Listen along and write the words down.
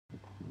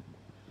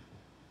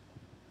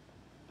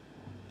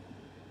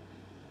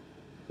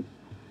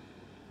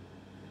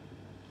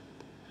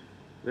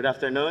Good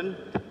afternoon.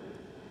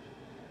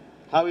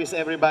 How is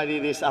everybody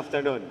this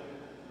afternoon?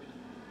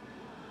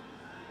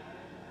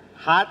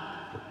 Hot?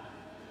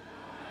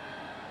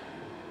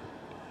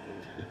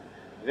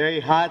 Very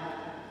hot?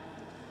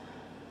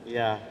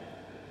 Yeah.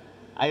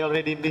 I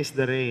already missed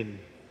the rain.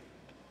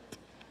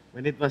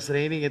 When it was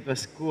raining, it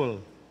was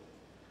cool.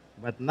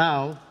 But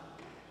now,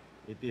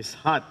 it is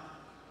hot.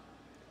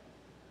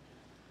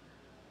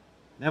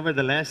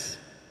 Nevertheless,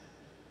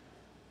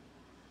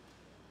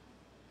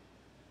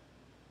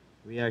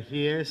 we are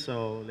here,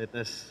 so let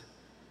us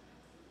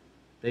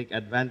take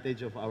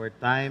advantage of our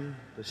time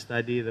to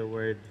study the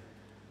Word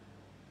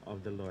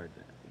of the Lord.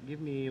 Give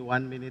me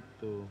 1 minute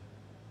to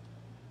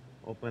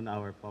open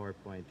our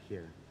PowerPoint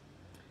here.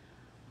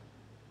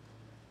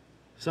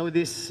 So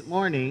this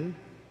morning,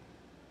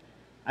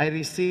 I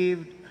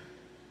received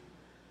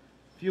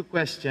few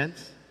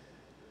questions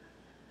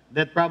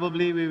that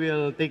probably we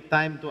will take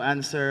time to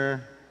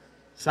answer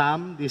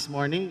some this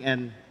morning,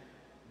 and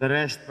the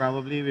rest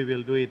probably we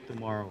will do it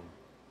tomorrow.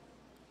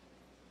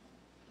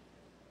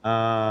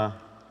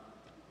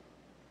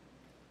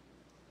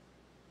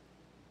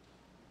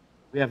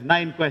 We have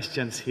 9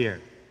 questions here,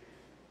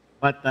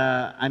 but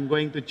I'm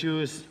going to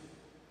choose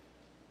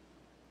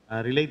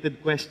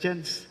related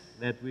questions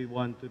that we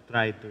want to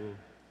try to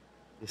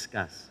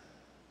discuss.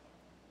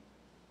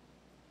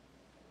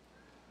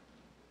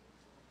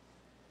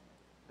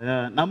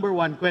 Number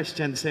 1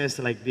 question says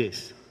like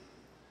this.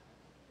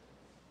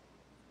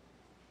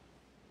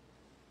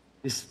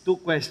 These 2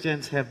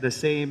 questions have the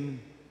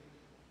same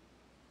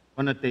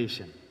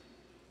connotation.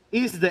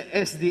 Is the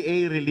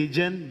SDA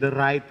religion the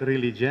right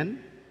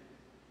religion?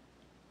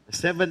 The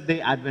Seventh-day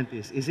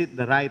Adventist, is it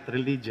the right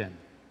religion?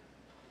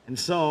 And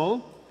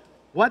so,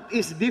 what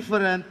is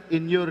different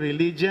in your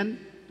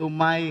religion to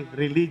my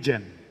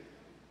religion?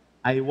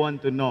 I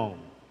want to know.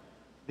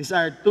 These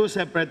are 2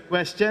 separate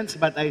questions,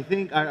 but I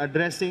think are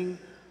addressing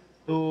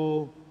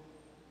to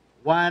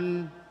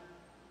one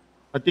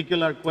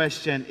particular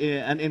question,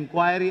 an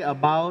inquiry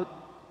about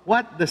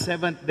what the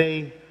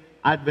Seventh-day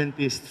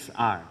Adventists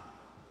are.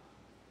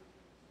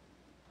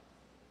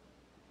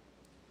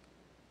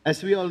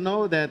 As we all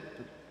know that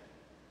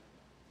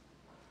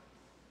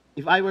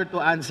if I were to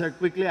answer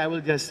quickly, I will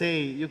just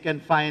say you can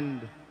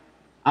find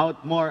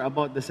out more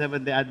about the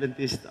Seventh-day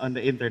Adventist on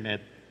the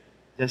internet.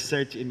 Just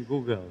search in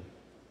Google.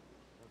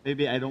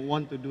 Maybe I don't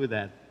want to do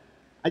that.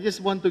 I just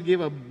want to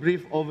give a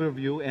brief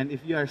overview, and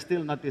if you are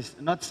still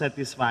not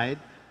satisfied,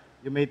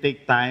 you may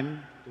take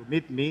time to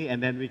meet me,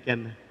 and then we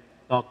can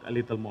talk a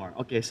little more.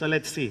 Okay, so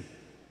let's see.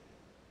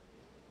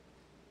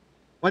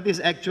 What is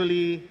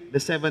actually the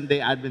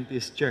Seventh-day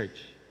Adventist Church?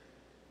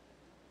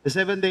 The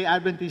Seventh-day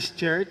Adventist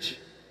Church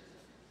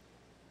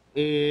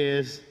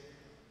is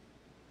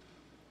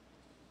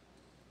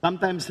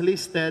sometimes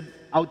listed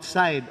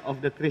outside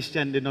of the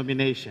Christian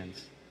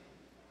denominations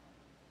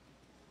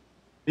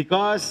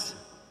because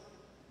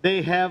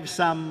they have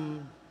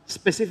some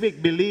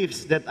specific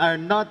beliefs that are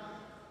not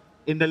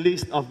in the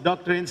list of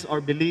doctrines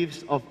or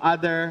beliefs of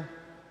other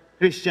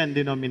Christian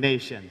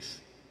denominations.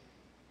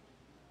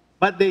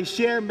 But they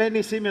share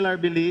many similar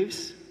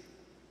beliefs,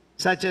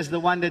 such as the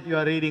one that you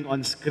are reading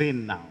on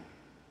screen now.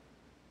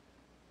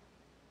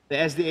 The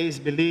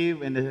SDAs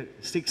believe in the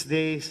 6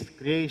 days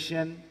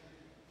creation,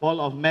 fall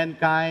of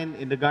mankind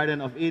in the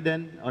Garden of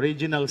Eden,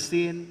 original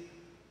sin,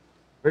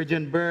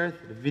 virgin birth,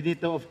 the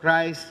finito of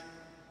Christ,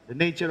 the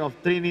nature of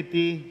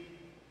Trinity,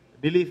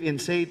 belief in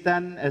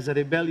Satan as a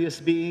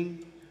rebellious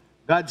being,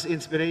 God's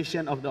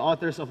inspiration of the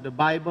authors of the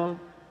Bible,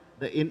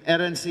 the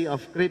inerrancy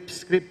of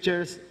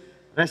scriptures,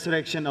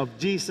 resurrection of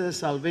Jesus,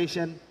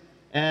 salvation,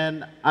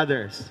 and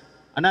others.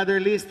 Another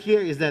list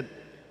here is that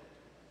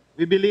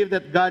we believe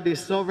that God is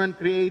sovereign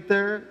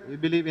creator. We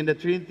believe in the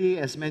Trinity,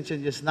 as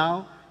mentioned just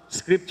now.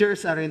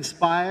 Scriptures are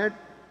inspired.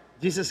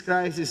 Jesus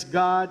Christ is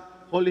God.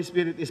 Holy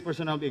Spirit is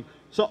personal being.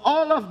 So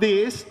all of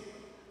these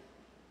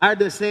are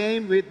the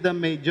same with the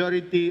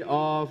majority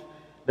of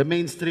the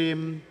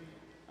mainstream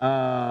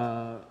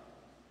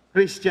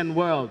Christian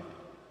world.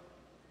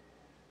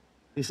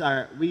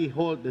 We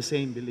hold the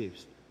same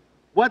beliefs.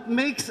 What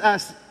makes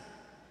us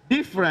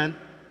different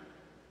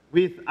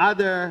with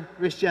other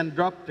Christian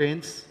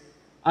doctrines,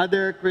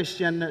 other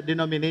Christian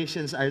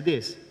denominations are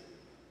this.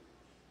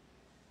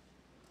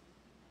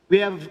 We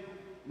have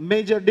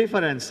major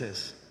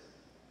differences.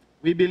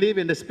 We believe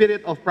in the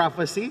spirit of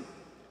prophecy.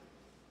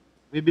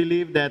 We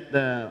believe that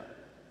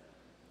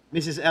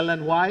Mrs.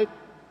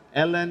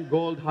 Ellen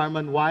Gold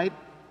Harmon White,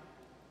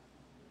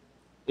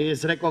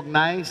 is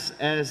recognized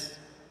as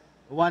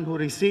one who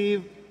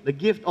received the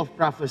gift of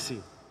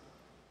prophecy.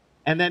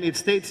 And then it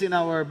states in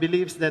our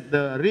beliefs that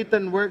the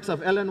written works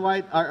of Ellen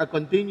White are a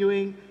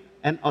continuing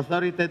and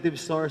authoritative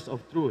source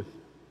of truth,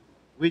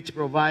 which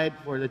provide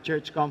for the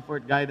church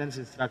comfort, guidance,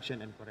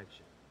 instruction, and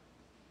correction.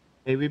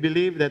 Okay, we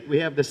believe that we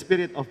have the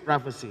spirit of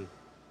prophecy.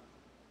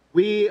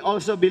 We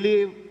also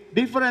believe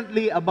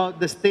differently about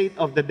the state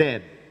of the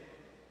dead.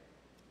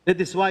 That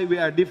is why we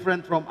are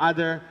different from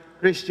other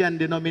Christian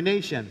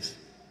denominations.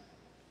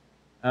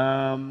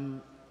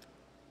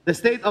 the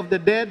state of the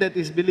dead that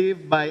is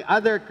believed by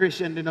other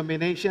Christian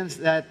denominations,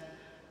 that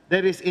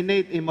there is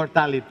innate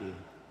immortality.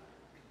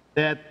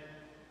 That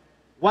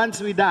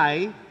once we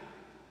die,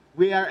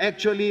 we are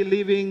actually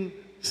living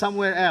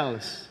somewhere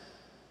else.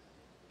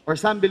 Or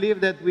some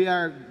believe that we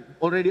are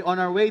already on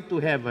our way to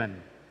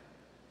heaven.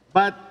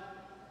 But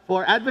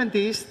for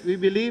Adventists, we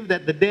believe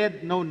that the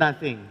dead know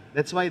nothing.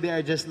 That's why they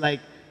are just like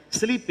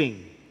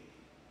sleeping.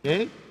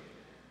 Okay?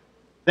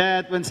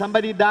 That when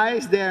somebody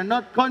dies, they are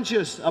not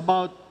conscious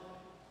about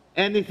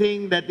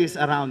anything that is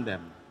around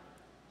them.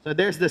 So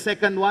there's the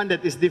second one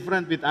that is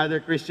different with other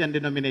Christian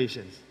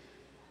denominations.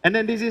 And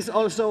then this is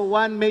also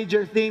one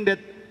major thing that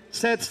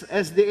sets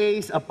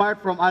SDAs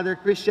apart from other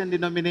Christian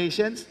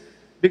denominations,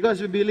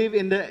 because we believe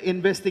in the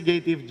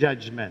investigative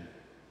judgment.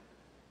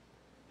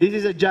 This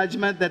is a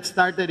judgment that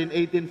started in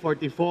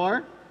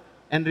 1844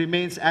 and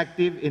remains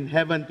active in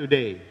heaven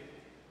today.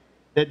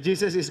 That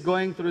Jesus is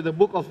going through the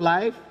book of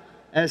life,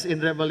 as in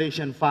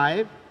Revelation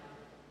 5.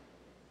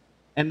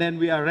 And then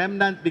we are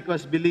remnant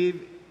because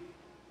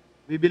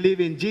we believe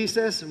in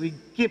Jesus, we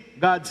keep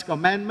God's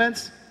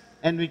commandments,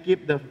 and we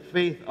keep the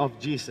faith of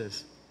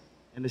Jesus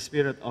and the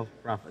spirit of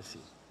prophecy.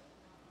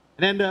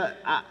 And then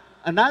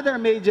another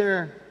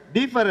major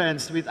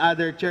difference with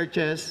other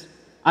churches,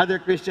 other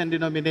Christian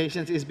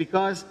denominations, is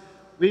because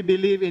we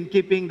believe in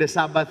keeping the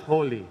Sabbath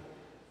holy.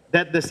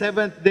 That the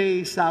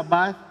seventh-day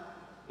Sabbath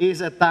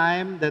is a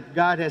time that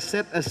God has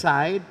set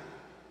aside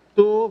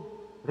to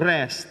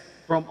rest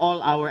from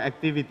all our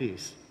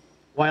activities.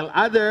 While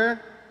other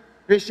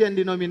Christian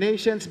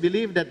denominations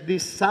believe that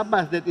this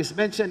Sabbath that is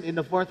mentioned in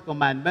the fourth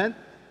commandment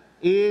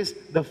is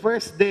the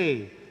first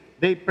day.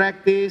 They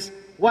practice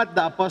what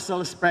the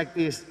apostles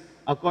practiced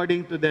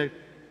according to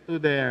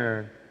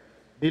their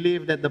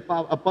belief, that the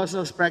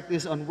apostles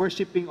practice on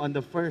worshiping on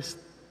the first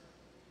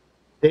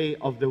day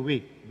of the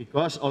week,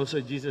 because also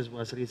Jesus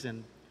was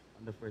risen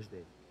on the first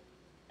day.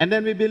 And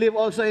then we believe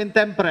also in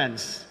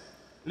temperance,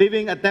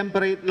 living a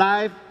temperate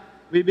life.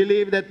 We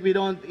believe that we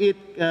don't eat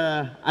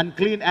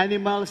unclean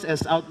animals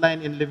as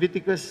outlined in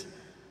Leviticus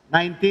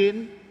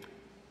 19,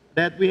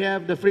 that we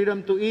have the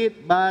freedom to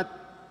eat, but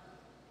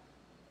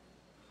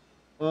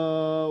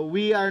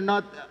we are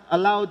not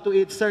allowed to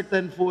eat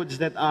certain foods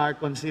that are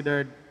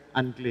considered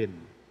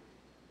unclean.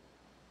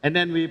 And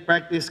then we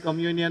practice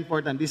communion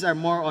for them. These are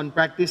more on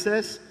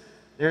practices.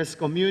 There's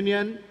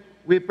communion.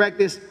 We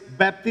practice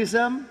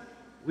baptism.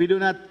 We do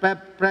not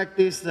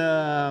practice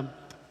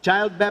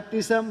child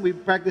baptism. We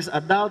practice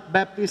adult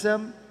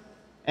baptism.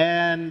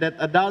 And that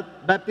adult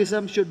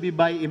baptism should be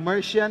by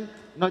immersion,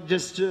 not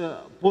just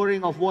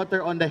pouring of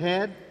water on the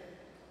head.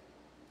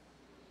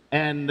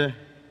 And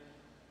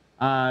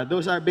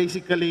those are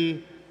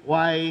basically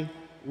why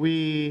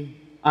we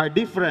are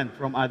different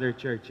from other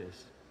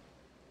churches.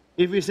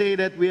 If we say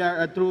that we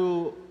are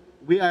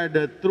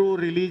the true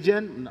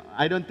religion,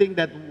 I don't think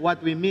that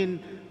what we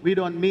mean, we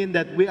don't mean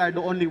that we are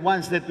the only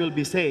ones that will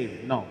be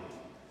saved. No.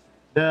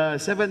 The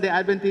Seventh-day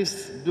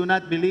Adventists do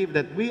not believe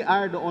that we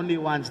are the only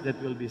ones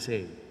that will be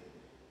saved.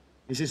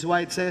 This is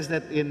why it says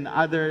that in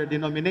other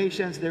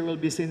denominations, there will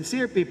be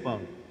sincere people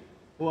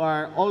who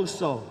are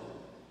also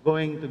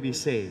going to be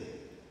saved.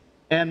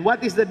 And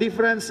what is the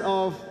difference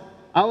of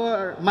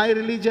my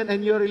religion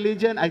and your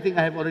religion? I think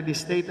I have already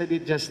stated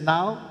it just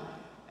now.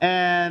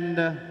 And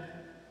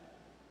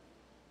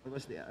what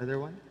was the other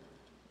one?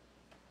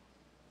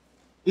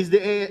 Is the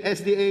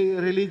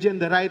SDA religion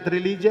the right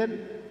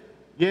religion?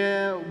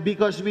 Yeah,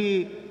 because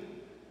we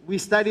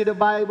study the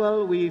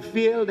Bible, we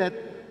feel that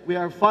we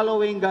are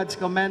following God's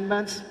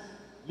commandments.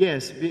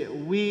 Yes,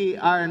 we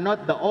are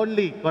not the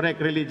only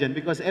correct religion,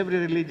 because every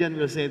religion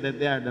will say that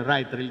they are the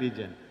right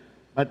religion.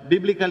 But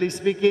biblically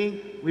speaking,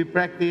 we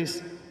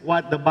practice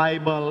what the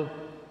Bible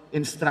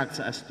instructs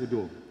us to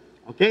do.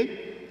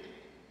 Okay?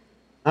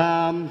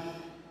 The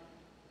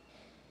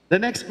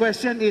next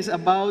question is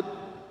about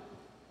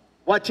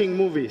watching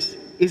movies.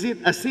 Is it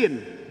a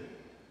sin?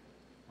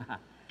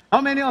 How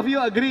many of you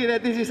agree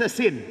that this is a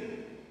sin?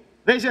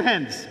 Raise your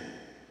hands.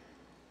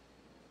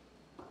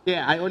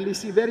 Yeah, I only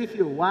see very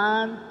few.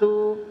 1,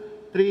 2,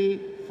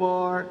 3,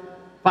 4,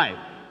 5,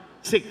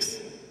 6,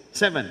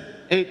 7,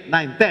 8,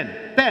 9,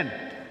 10. 10.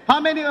 How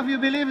many of you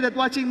believe that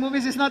watching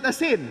movies is not a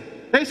sin?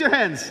 Raise your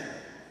hands.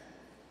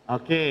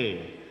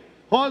 Okay.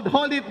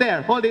 Hold it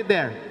there. Hold it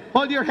there.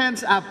 Hold your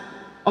hands up.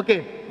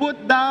 Okay.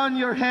 Put down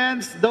your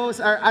hands.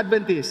 Those are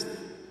Adventists.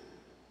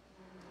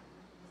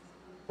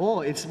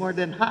 Oh, it's more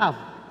than half.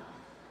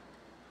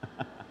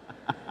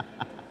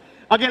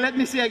 Okay, let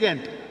me see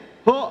again.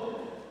 Who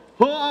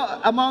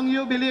among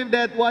you believe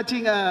that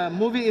watching a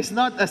movie is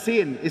not a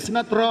sin? It's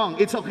not wrong.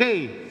 It's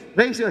okay.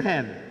 Raise your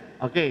hand.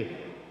 Okay.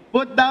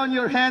 Put down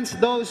your hands,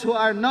 those who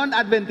are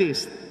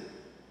non-Adventist.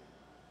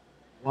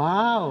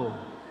 Wow.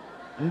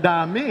 Ang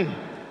dami.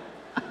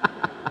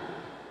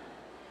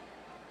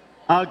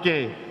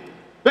 Okay.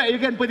 Well, you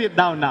can put it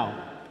down now.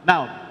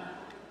 Now,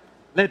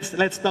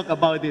 let's talk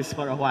about this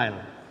for a while.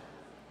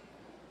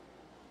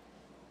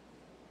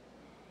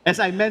 As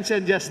I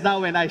mentioned just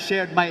now when I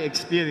shared my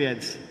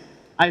experience,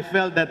 I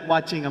felt that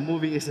watching a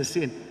movie is a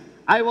sin.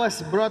 I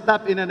was brought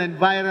up in an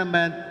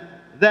environment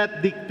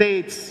that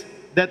dictates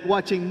that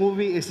watching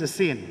movie is a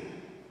sin.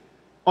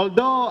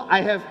 Although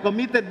I have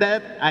committed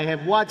that, I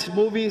have watched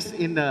movies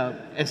in the,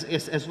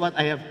 as what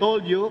I have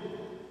told you,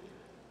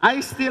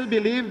 I still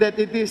believe that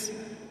it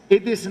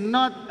is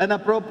not an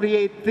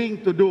appropriate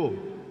thing to do.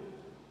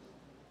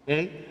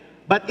 Okay?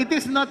 But it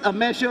is not a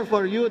measure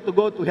for you to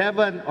go to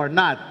heaven or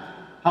not.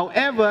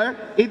 However,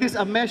 it is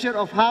a measure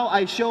of how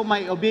I show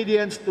my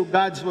obedience to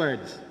God's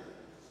words.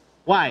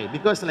 Why?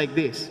 Because like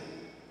this.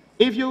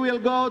 If you will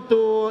go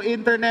to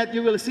internet,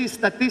 you will see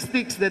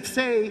statistics that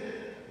say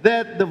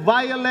that the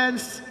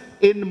violence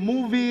in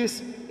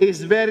movies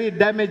is very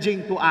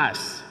damaging to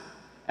us.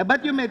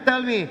 But you may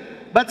tell me,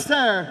 but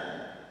sir,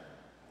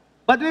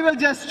 but we will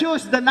just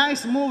choose the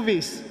nice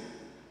movies.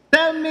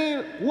 Tell me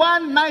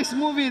one nice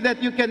movie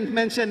that you can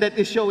mention that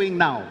is showing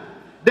now.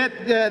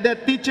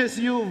 That teaches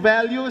you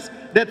values,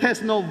 that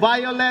has no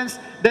violence,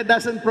 that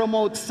doesn't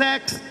promote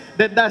sex,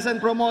 that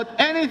doesn't promote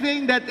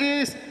anything that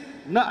is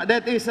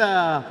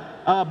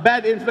a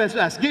bad influence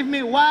to us. Give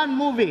me one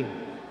movie.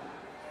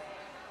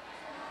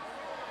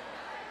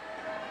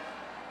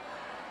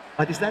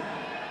 What is that?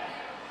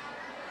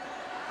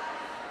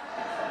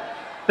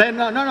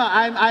 No,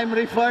 I'm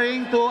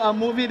referring to a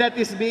movie that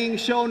is being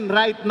shown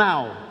right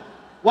now.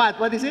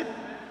 What is it?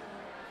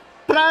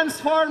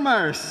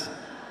 Transformers.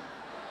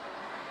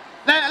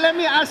 Let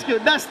me ask you,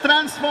 does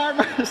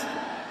Transformers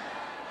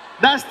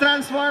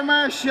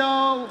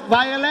show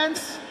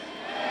violence?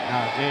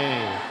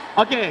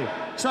 Okay,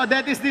 so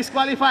that is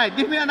disqualified.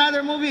 Give me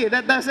another movie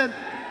that doesn't.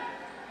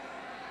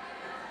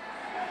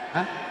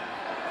 Huh?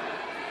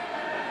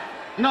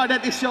 No,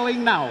 that is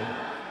showing now.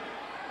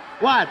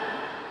 What?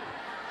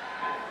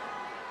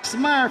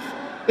 Smurf.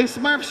 Is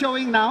Smurf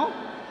showing now?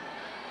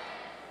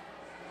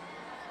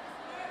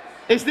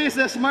 Is this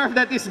a Smurf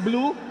that is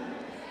blue?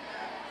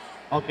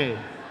 Okay.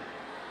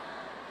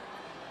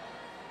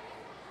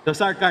 Those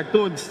are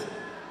cartoons.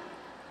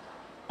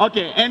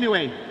 Okay,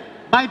 anyway,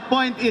 my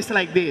point is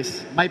like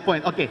this. My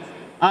point, okay.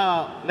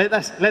 Let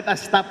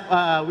us stop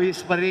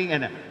whispering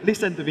and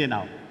listen to me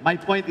now. My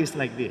point is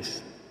like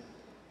this.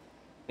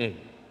 Okay.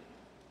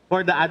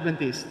 For the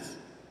Adventists,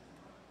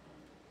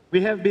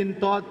 we have been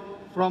taught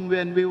from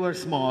when we were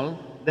small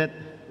that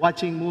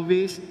watching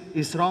movies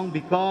is wrong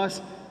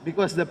because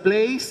the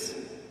place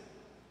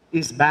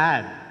is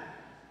bad.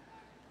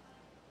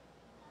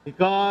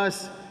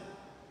 Because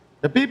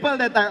the people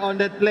that are on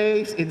that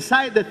place,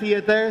 inside the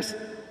theaters,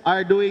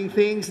 are doing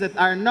things that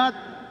are not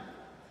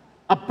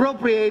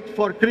appropriate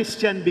for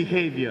Christian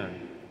behavior.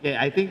 Okay,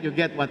 I think you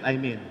get what I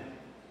mean.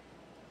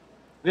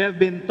 We have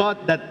been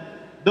taught that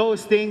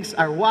those things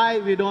are why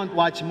we don't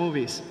watch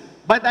movies.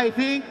 But I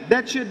think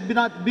that should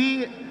not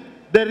be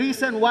the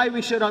reason why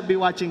we should not be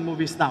watching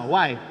movies now.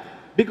 Why?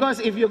 Because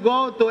if you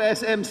go to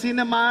SM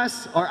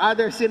cinemas or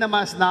other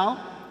cinemas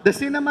now, the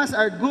cinemas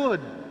are good.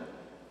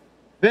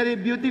 Very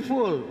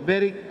beautiful,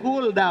 very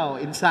cool now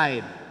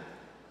inside.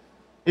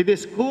 It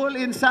is cool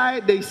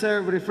inside. They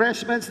serve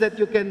refreshments that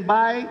you can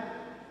buy.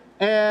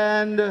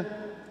 And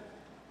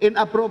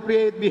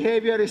inappropriate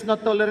behavior is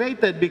not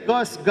tolerated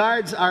because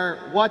guards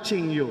are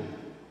watching you.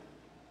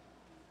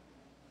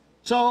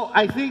 So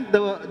I think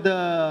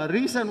the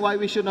reason why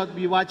we should not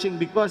be watching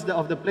because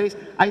of the place,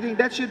 I think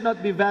that should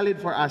not be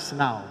valid for us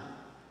now.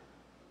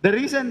 The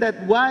reason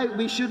that why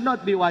we should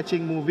not be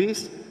watching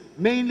movies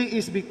mainly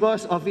is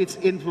because of its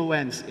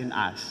influence in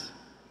us.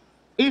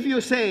 If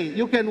you say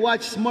you can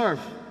watch Smurf,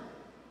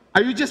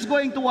 are you just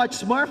going to watch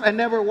Smurf and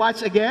never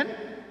watch again?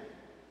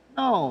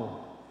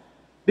 No.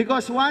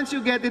 Because once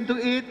you get into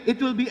it,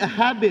 it will be a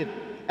habit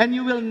and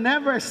you will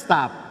never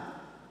stop.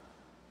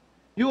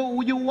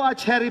 You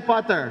watch Harry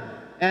Potter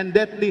and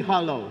Deathly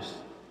Hallows.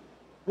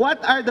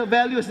 What are the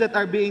values that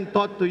are being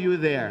taught to you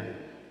there?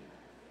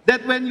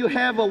 That when you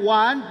have a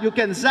wand, you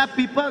can zap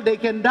people, they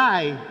can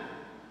die.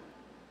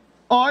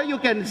 Or you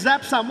can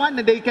zap someone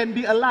and they can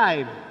be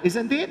alive.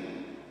 Isn't it?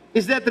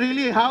 Is that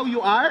really how you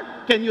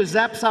are? Can you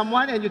zap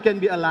someone and you can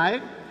be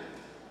alive?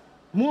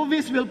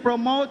 Movies will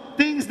promote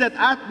things that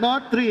are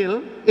not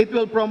real. It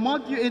will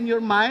promote you in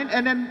your mind,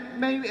 and then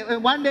maybe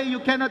one day you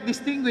cannot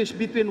distinguish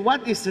between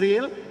what is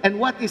real and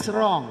what is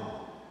wrong.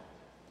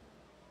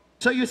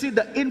 So you see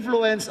the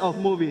influence of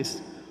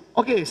movies.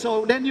 Okay,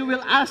 so then you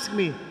will ask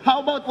me,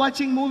 how about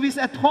watching movies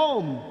at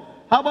home?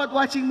 How about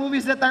watching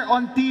movies that are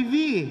on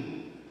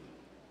TV?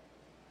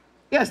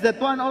 Yes,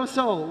 that one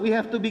also, we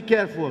have to be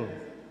careful.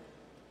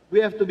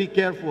 We have to be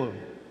careful.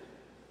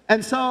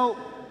 And so,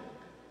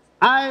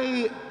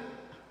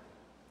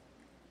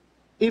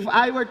 if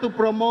I were to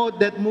promote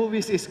that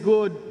movies is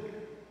good,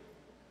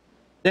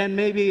 then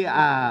maybe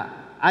I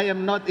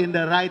am not in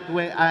the right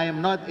way, I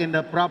am not in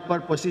the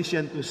proper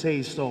position to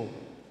say so.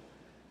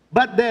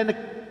 But then,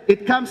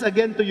 it comes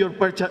again to your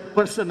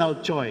personal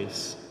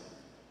choice.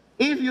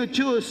 If you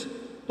choose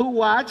to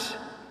watch,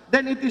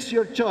 then it is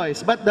your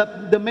choice. But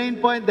the main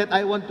point that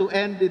I want to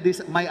end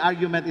this, my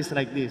argument is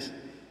like this.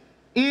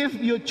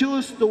 If you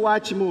choose to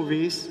watch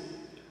movies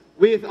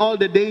with all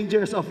the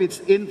dangers of its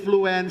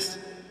influence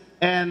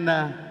and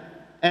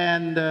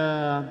and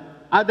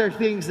other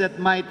things that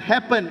might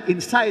happen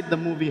inside the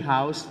movie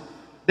house,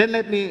 then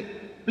let me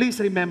please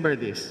remember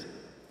this.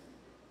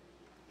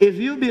 If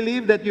you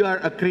believe that you are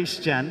a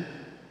Christian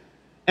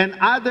and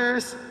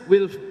others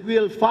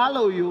will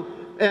follow you,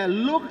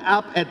 look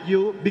up at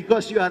you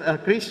because you are a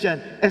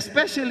Christian,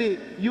 especially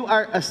you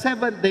are a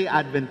Seventh-day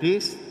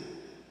Adventist,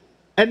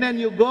 and then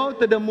you go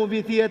to the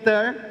movie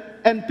theater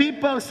and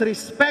people's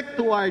respect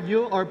toward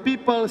you or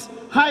people's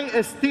high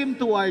esteem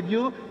toward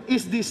you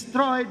is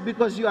destroyed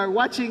because you are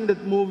watching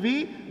that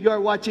movie, you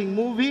are watching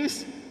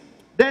movies,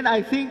 then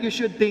I think you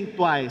should think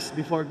twice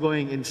before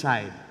going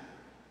inside.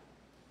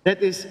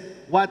 That is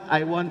what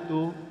I want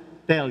to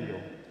tell you.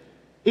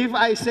 If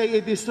I say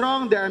it is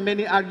wrong, there are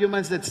many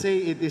arguments that say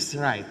it is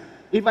right.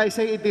 If I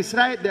say it is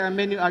right, there are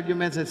many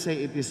arguments that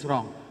say it is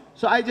wrong.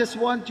 So I just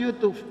want you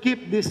to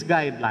keep this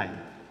guideline.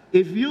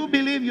 If you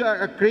believe you are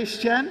a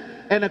Christian,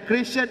 and a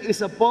Christian is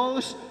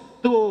supposed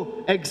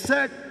to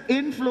exert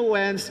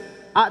influence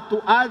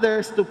to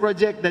others to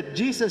project that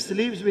Jesus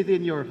lives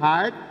within your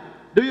heart,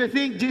 do you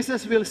think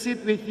Jesus will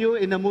sit with you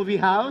in a movie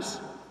house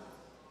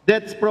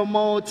that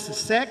promotes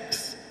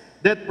sex,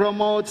 that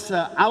promotes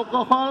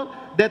alcohol,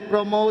 that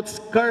promotes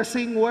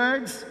cursing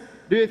words?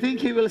 Do you think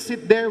he will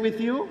sit there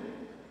with you?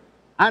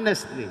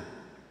 Honestly.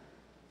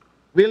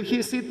 Will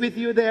he sit with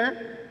you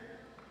there?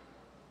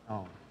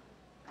 No.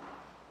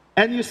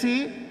 And you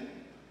see,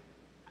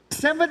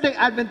 Seventh-day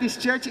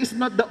Adventist Church is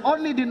not the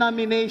only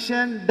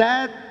denomination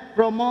that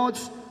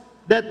promotes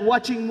that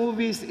watching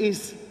movies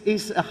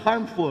is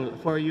harmful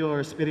for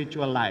your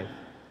spiritual life.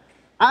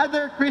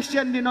 Other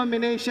Christian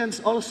denominations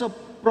also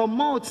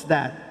promotes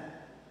that.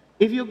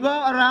 If you go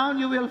around,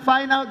 you will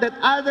find out that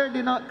other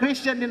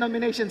Christian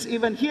denominations,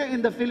 even here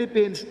in the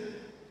Philippines,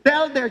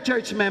 tell their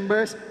church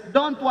members,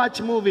 don't watch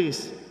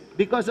movies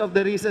because of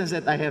the reasons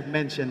that I have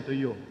mentioned to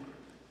you.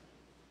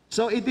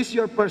 So it is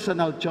your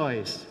personal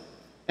choice.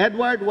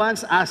 Edward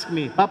once asked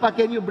me, Papa,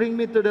 can you bring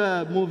me to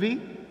the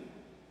movie?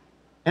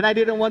 And I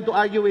didn't want to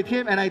argue with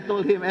him, and I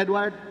told him,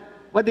 Edward,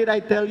 what did I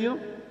tell you?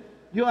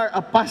 You are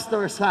a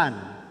pastor's son.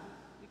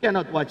 You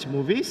cannot watch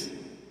movies.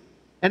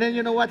 And then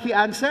you know what he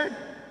answered?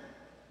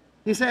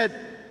 He said,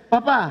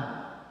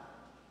 Papa,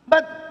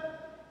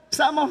 but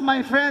some of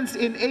my friends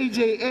in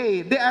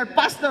AJA, they are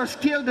pastors'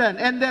 children,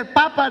 and their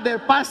papa, their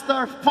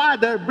pastor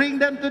father, bring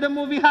them to the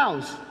movie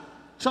house.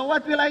 So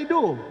what will I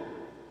do?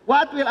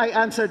 What will I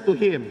answer to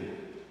him?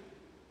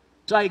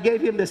 So I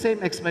gave him the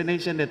same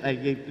explanation that I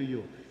gave to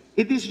you.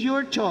 It is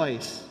your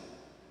choice.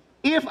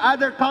 If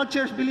other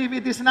cultures believe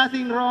it is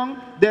nothing wrong,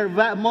 their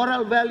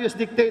moral values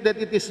dictate that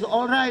it is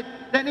all right,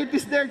 then it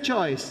is their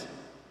choice.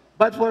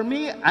 But for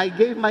me, I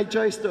gave my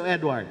choice to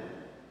Edward,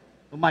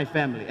 to my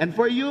family. And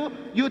for you,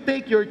 you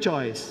take your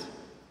choice.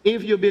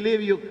 If you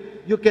believe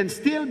you can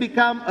still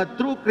become a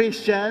true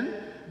Christian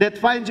that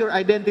finds your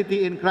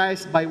identity in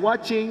Christ by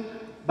watching,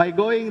 by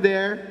going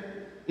there,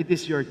 it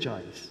is your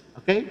choice.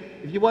 Okay?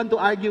 If you want to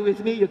argue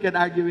with me, you can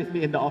argue with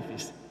me in the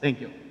office.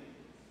 Thank you.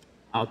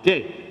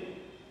 Okay.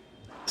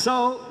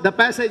 So, the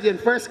passage in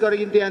 1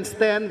 Corinthians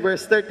 10,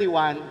 verse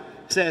 31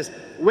 says,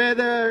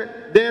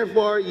 whether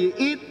therefore you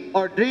eat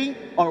or drink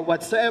or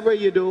whatsoever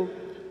you do,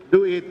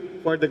 do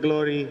it for the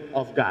glory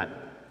of God.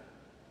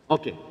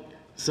 Okay.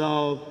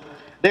 So,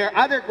 there are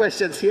other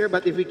questions here,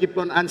 but if we keep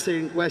on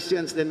answering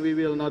questions, then we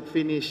will not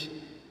finish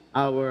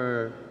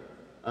our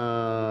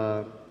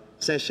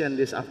session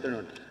this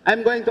afternoon.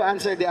 I'm going to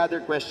answer the other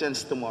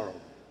questions tomorrow.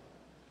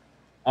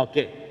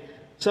 Okay.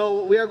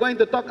 So we are going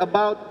to talk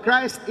about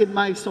Christ in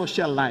my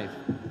social life.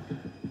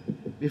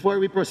 Before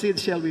we proceed,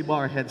 shall we bow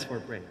our heads for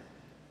prayer?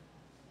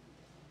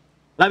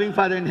 Loving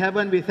Father in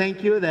heaven, we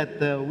thank you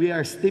that we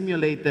are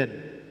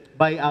stimulated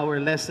by our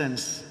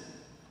lessons,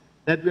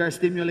 that we are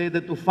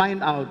stimulated to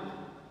find out,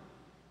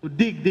 to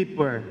dig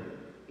deeper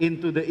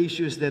into the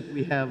issues that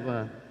we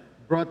have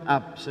brought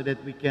up so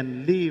that we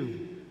can live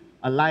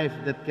a life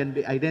that can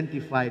be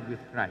identified with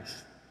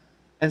Christ.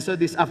 And so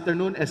this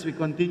afternoon, as we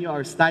continue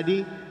our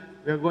study,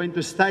 we are going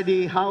to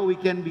study how we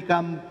can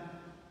become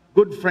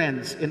good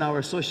friends in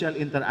our social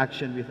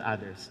interaction with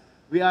others.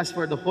 We ask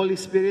for the Holy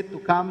Spirit to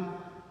come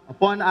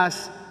upon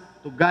us,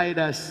 to guide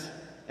us,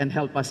 and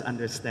help us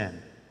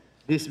understand.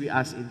 This we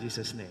ask in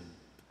Jesus' name.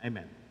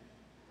 Amen.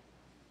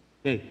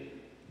 Okay.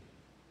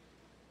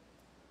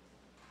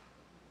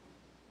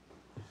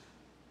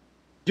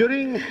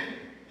 During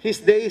his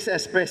days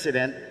as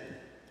president,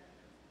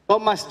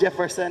 Thomas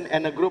Jefferson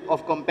and a group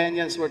of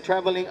companions were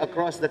traveling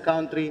across the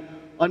country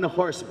on a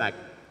horseback.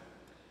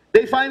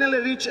 They finally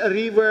reached a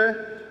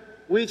river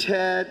which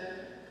had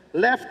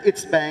left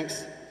its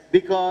banks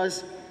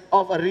because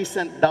of a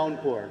recent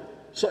downpour.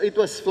 So it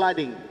was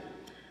flooding.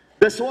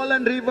 The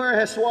swollen river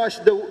has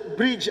washed the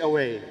bridge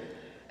away.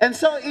 And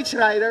so each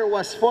rider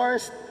was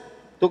forced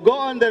to go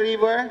on the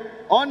river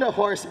on a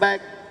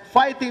horseback,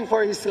 fighting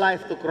for his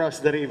life to cross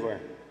the river.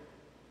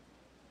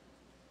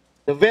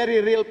 The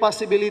very real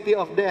possibility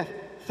of death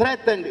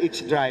threatened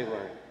each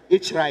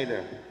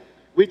rider,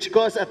 which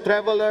caused a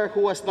traveler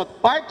who was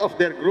not part of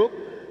their group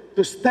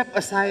to step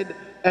aside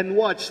and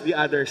watch the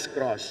others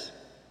cross.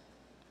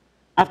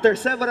 After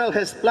several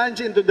has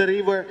plunged into the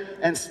river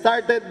and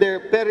started their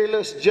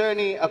perilous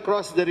journey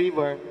across the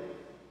river,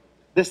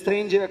 the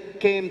stranger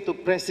came to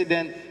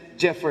President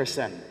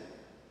Jefferson.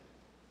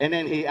 And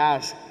then he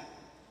asked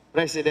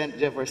President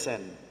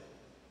Jefferson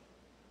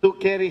to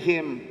carry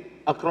him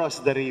across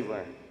the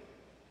river.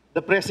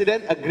 The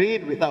president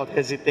agreed without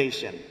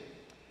hesitation.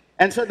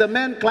 And so the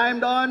men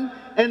climbed on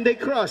and they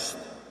crossed.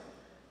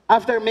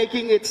 After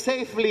making it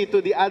safely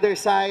to the other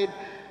side,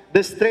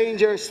 the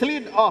stranger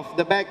slid off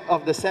the back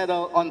of the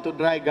saddle onto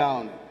dry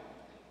ground.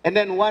 And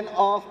then one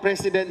of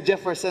President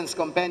Jefferson's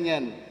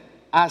companions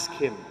asked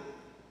him,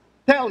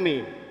 Tell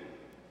me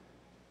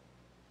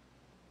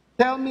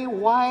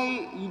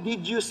why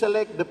did you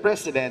select the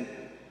president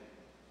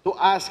to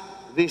ask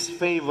this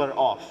favor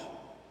of?"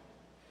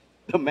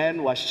 The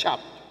man was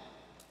shocked,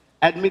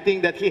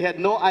 admitting that he had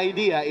no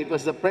idea it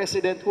was the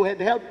president who had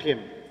helped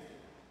him.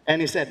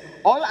 And he said,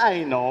 "All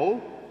I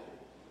know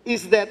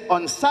is that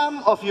on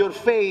some of your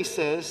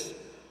faces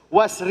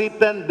was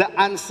written the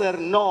answer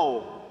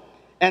no,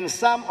 and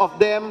some of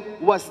them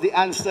was the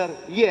answer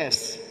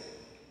yes.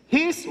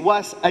 His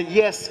was a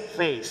yes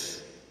face."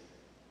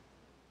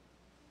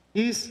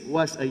 His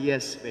was a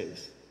yes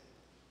face.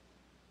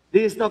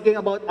 This is talking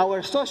about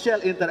our social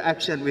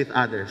interaction with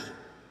others.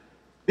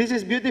 This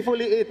is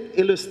beautifully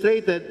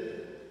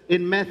illustrated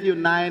in Matthew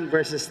 9,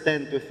 verses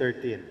 10 to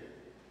 13.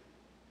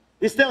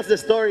 This tells the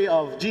story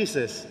of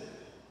Jesus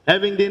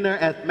having dinner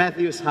at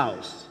Matthew's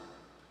house.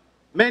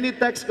 Many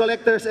tax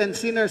collectors and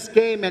sinners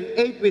came and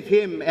ate with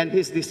him and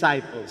his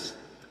disciples.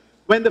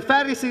 When the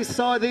Pharisees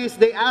saw this,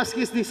 they asked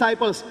his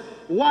disciples,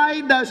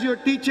 "Why does your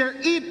teacher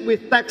eat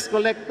with tax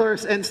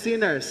collectors and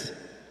sinners?"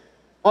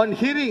 On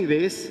hearing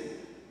this,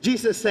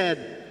 Jesus said,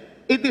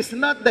 "It is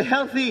not the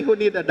healthy who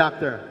need a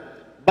doctor,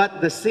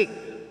 but the sick.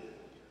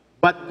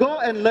 But go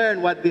and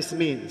learn what this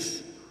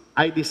means.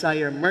 I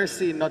desire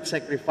mercy, not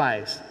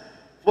sacrifice,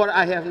 for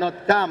I have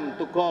not come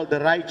to call the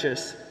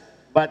righteous,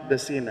 but the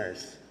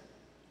sinners."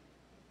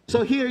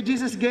 So here,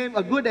 Jesus gave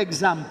a good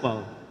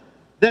example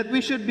that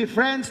we should be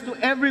friends to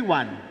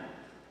everyone,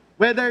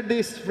 whether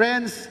these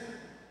friends,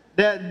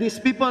 these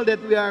people that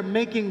we are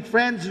making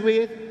friends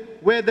with,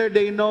 whether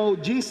they know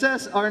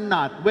Jesus or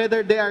not,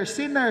 whether they are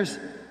sinners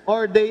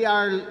or they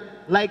are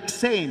like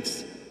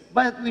saints.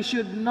 But we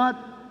should not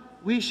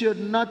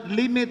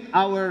limit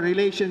our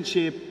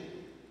relationship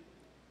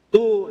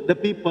to the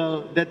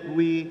people that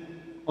we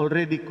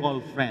already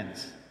call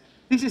friends.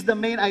 This is the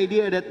main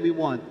idea that we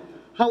want.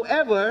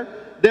 However,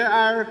 there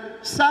are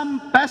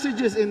some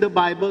passages in the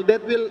Bible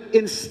that will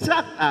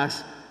instruct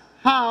us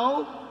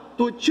how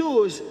to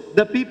choose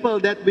the people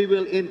that we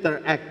will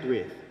interact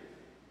with.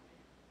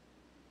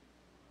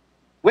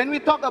 When we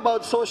talk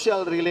about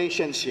social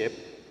relationship,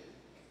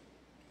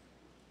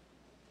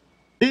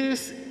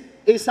 this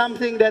is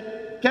something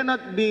that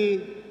cannot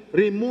be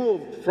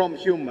removed from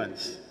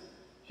humans.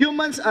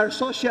 Humans are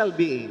social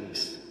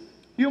beings.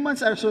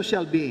 Humans are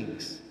social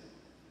beings.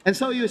 And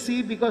so you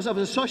see, because of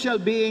the social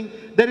being,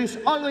 there is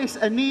always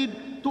a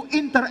need to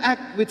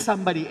interact with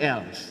somebody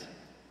else.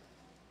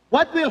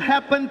 What will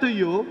happen to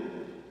you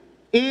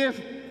if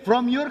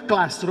from your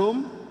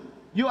classroom,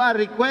 you are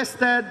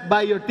requested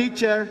by your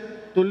teacher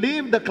to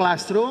leave the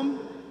classroom,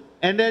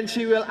 and then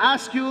she will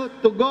ask you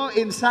to go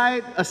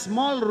inside a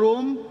small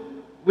room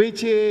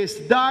which is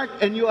dark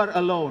and you are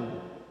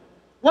alone?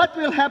 What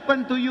will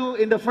happen to you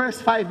in the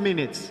first 5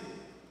 minutes?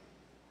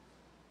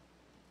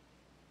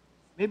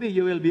 Maybe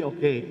you will be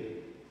okay.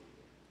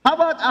 How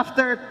about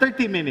after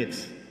 30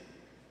 minutes?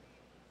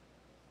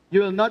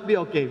 You will not be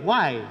okay.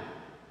 Why?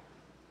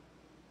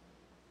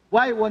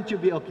 Why won't you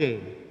be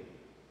okay?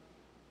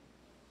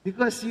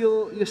 Because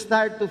you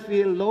start to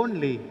feel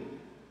lonely.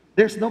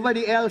 There's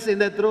nobody else in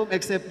that room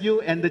except you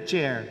and the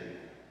chair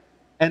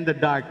and the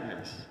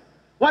darkness.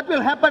 What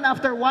will happen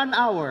after 1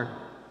 hour?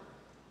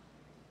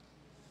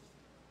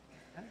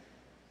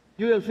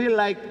 You will feel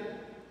like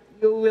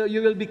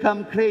you will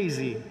become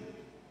crazy.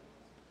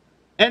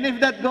 And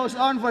if that goes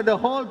on for the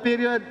whole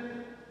period,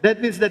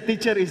 that means the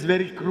teacher is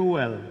very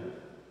cruel.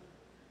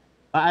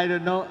 I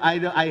don't know.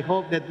 I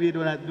hope that we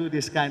do not do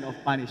this kind of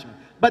punishment.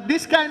 But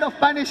this kind of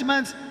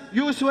punishments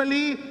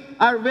usually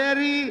are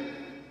very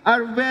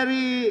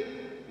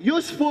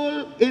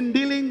useful in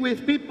dealing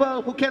with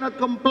people who cannot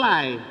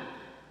comply.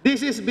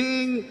 This is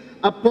being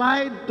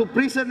applied to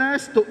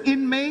prisoners, to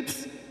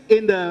inmates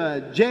in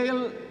the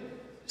jail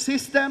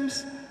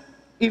systems.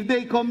 If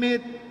they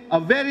commit a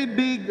very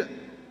big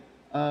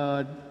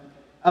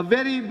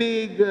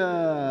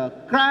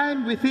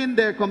crime within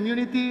their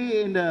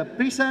community in the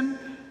prison,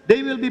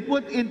 they will be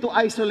put into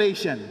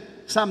isolation,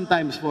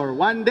 sometimes for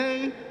 1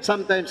 day,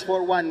 sometimes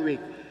for 1 week.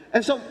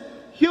 And so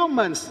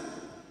humans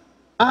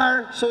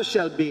are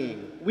social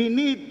beings. We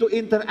need to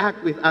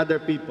interact with other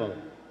people.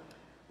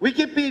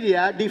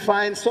 Wikipedia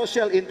defines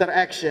social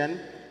interaction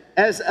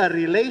as a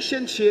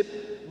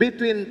relationship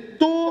between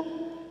 2,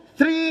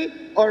 3,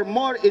 or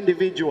more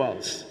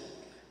individuals.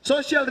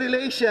 Social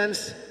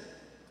relations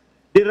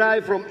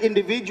derive from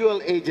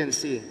individual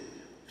agency,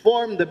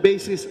 form the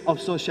basis of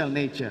social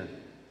nature.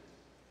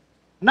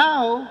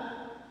 Now,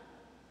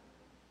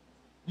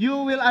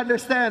 you will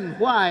understand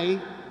why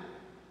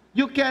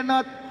you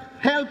cannot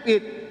help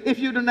it if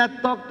you do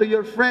not talk to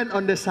your friend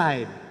on the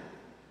side.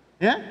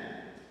 Yeah?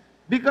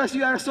 Because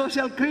you are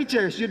social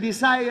creatures, you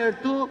desire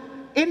to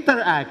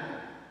interact.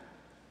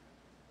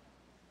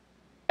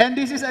 And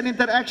this is an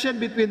interaction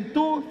between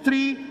 2,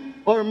 3,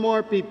 or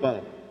more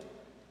people.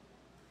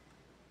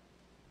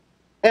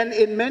 And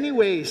in many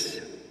ways,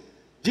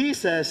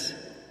 Jesus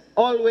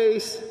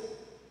always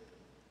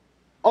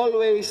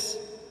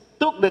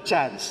took the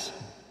chance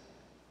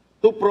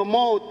to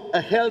promote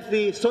a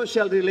healthy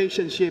social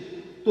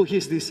relationship to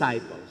his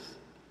disciples.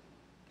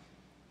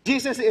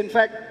 Jesus, in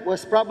fact,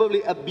 was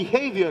probably a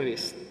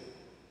behaviorist.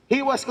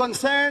 He was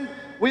concerned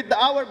with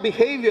our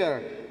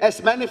behavior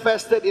as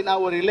manifested in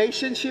our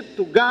relationship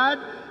to God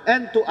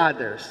and to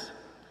others.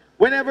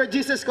 Whenever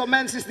Jesus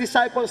commands his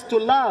disciples to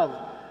love,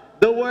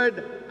 the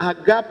word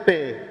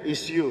agape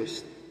is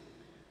used.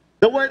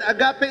 The word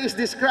agape is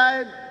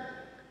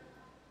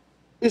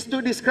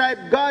to describe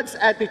God's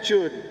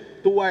attitude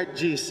toward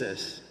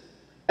Jesus,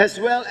 as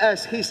well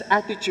as his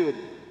attitude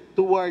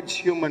towards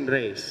human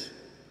race.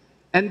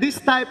 And this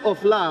type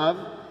of love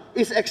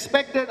is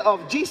expected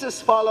of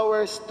Jesus'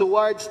 followers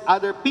towards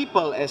other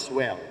people as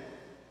well.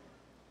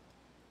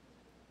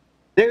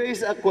 There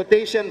is a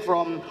quotation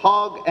from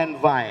Hogg and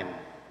Vine.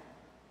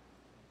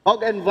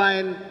 Hogg and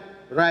Vine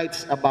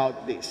writes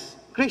about this.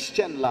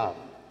 Christian love.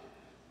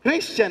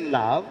 Christian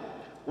love,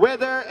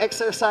 whether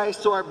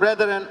exercised toward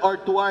brethren or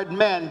toward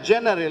men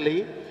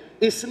generally,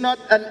 is not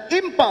an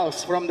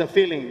impulse from the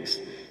feelings.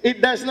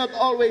 It does not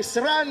always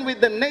run with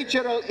the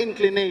natural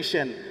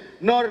inclination,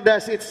 nor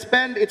does it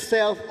spend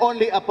itself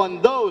only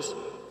upon those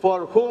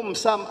for whom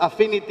some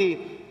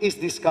affinity is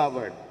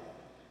discovered.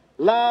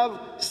 Love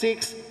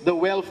seeks the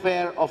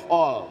welfare of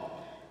all.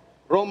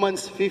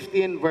 Romans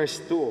 15 verse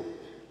 2.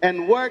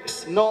 And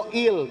works no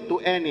ill to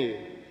any.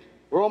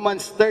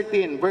 Romans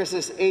 13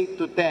 verses 8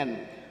 to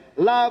 10.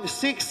 Love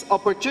seeks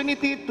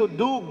opportunity to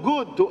do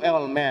good to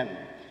all men,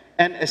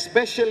 and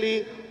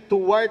especially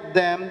toward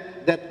them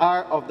that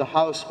are of the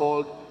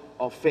household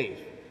of faith.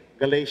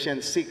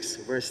 Galatians 6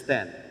 verse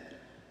 10.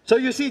 So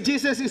you see,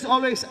 Jesus is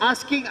always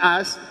asking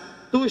us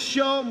to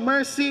show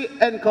mercy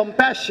and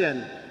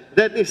compassion,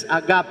 that is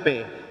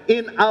agape,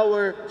 in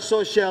our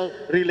social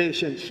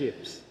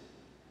relationships.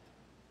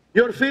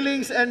 Your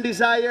feelings and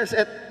desires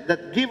at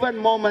that given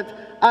moment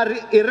are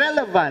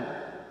irrelevant.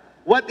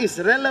 What is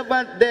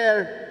relevant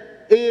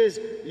there is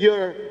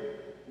your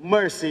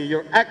mercy,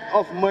 your act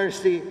of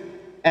mercy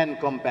and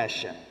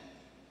compassion.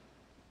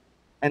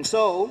 And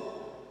so,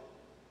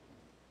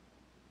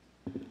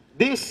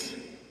 this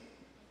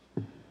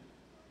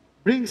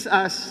brings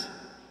us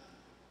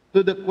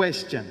to the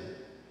question,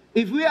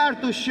 if we are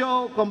to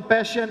show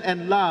compassion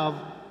and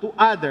love to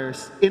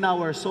others in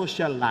our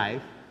social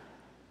life,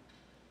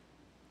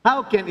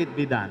 how can it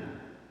be done?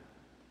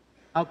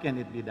 How can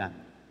it be done?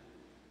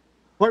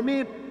 For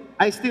me,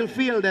 I still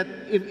feel that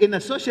if in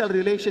a social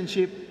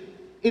relationship,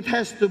 it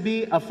has to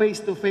be a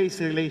face-to-face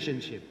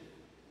relationship.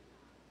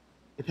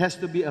 It has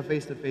to be a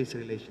face-to-face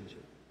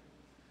relationship.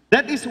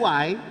 That is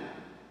why,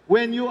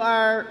 when you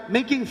are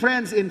making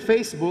friends in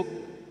Facebook,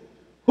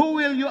 who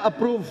will you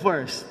approve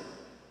first?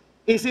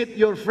 Is it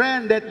your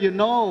friend that you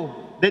know,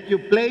 that you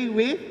play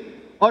with?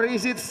 Or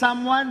is it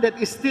someone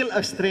that is still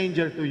a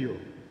stranger to you?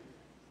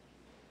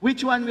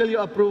 Which one will you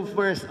approve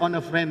first on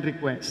a friend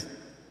request?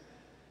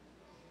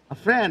 A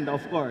friend,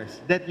 of course,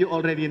 that you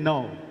already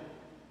know.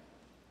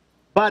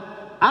 But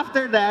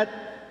after that,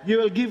 you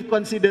will give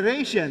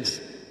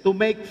considerations to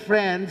make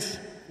friends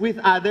with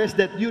others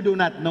that you do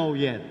not know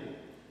yet.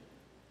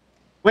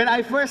 When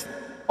I first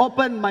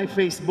opened my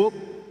Facebook,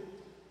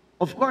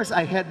 of course,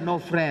 I had no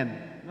friend.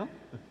 No?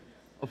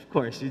 Of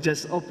course, you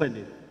just open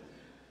it.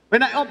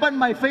 When I opened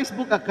my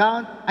Facebook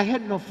account, I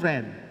had no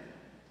friend.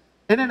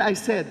 And then I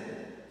said,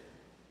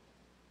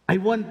 I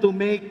want to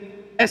make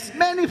as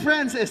many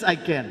friends as I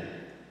can.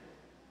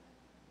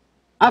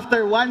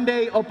 After one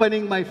day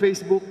opening my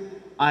Facebook,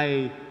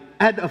 I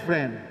add a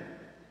friend.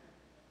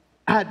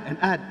 Add and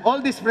add.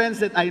 All these friends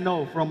that I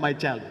know from my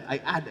childhood, I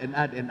add and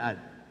add and add.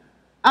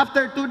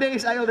 After 2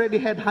 days, I already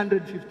had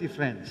 150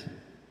 friends.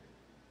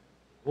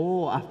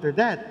 Oh, after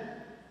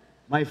that,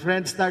 my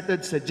friends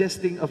started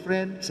suggesting a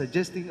friend.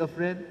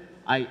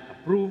 I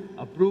approve.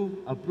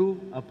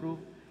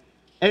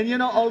 And you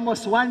know,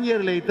 almost 1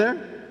 year later,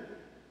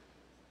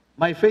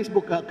 my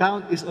Facebook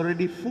account is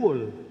already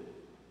full.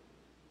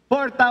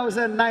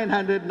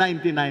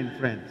 4,999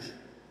 friends.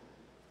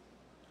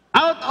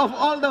 Out of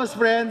all those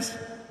friends,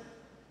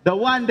 the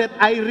one that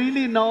I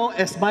really know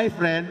as my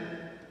friend,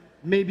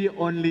 maybe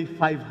only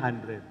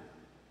 500.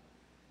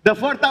 The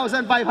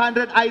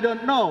 4,500, I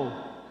don't know.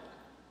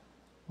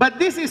 But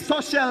this is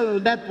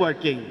social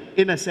networking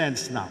in a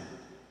sense now.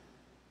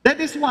 That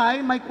is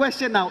why my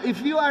question now,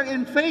 if you are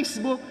in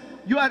Facebook,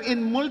 you are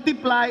in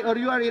Multiply, or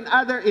you are in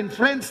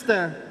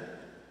Friendster,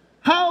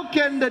 how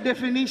can the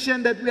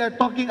definition that we are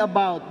talking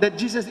about, that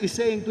Jesus is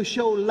saying to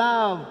show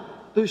love,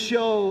 to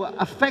show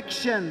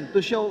affection,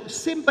 to show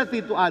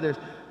sympathy to others,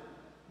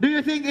 Do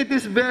you think it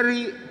is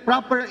very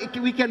proper,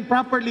 we can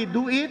properly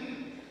do it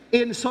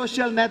in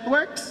social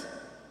networks?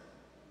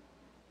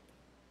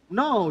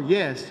 No,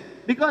 yes.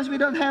 Because we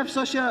don't have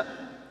social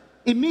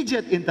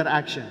immediate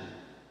interaction.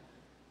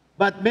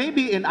 But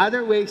maybe in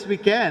other ways we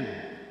can.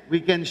 We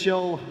can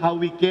show how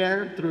we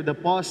care through the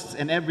posts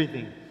and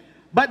everything.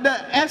 But the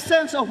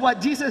essence of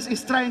what Jesus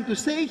is trying to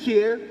say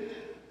here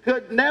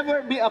could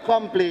never be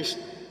accomplished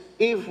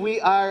if we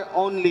are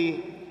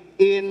only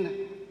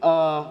in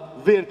a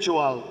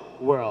virtual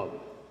world.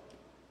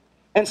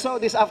 And so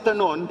this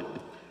afternoon,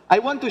 I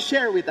want to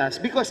share with us,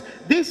 because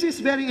this is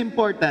very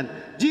important.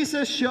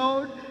 Jesus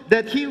showed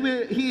that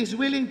he is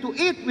willing to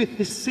eat with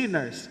his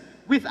sinners,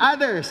 with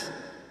others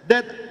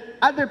that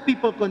other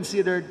people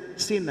considered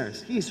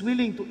sinners. He is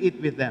willing to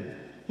eat with them.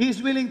 He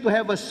is willing to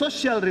have a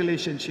social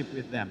relationship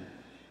with them.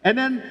 And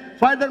then,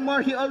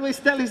 furthermore, he always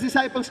tells his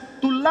disciples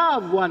to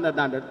love one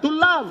another, to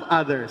love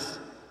others.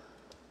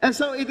 And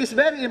so it is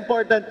very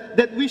important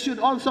that we should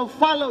also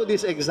follow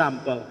this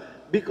example,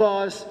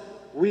 because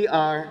we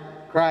are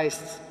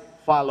Christ's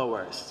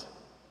followers.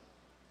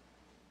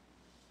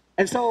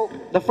 And so,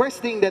 the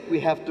first thing that we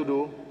have to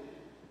do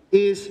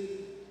is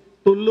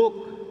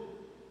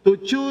to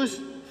choose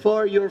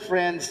for your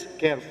friends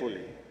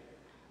carefully.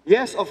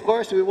 Yes, of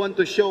course, we want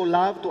to show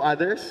love to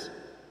others.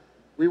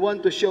 We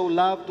want to show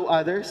love to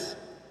others.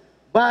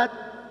 But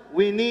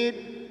we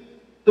need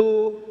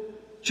to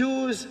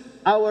choose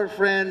our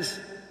friends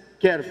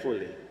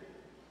carefully.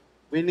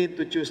 We need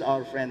to choose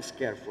our friends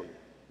carefully.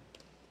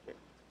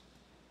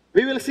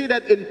 We will see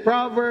that in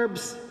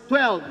Proverbs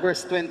 12,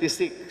 verse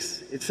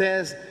 26. It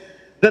says,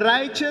 "The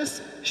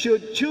righteous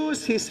should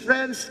choose his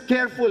friends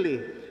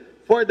carefully,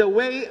 for the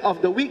way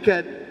of the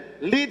wicked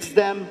leads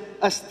them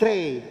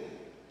astray."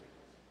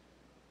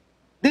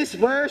 This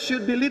verse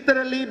should be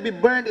literally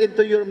burned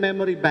into your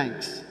memory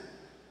banks,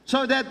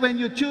 so that when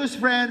you choose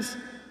friends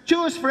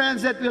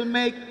that will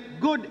make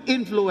good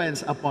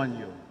influence upon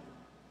you.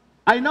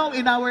 I know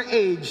in our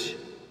age,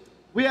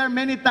 we are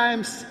many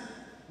times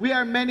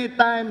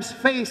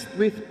faced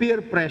with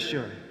peer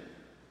pressure.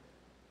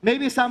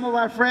 Maybe some of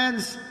our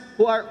friends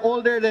who are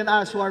older than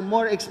us, who are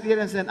more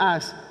experienced than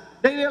us,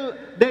 they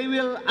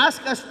will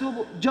ask us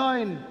to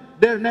join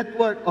their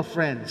network of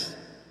friends.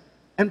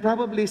 And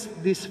probably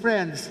these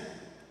friends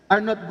are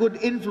not good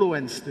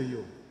influence to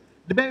you.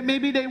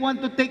 Maybe they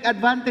want to take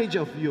advantage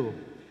of you.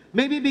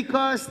 Maybe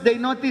because they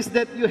notice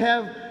that you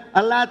have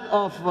a lot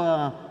of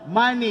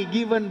money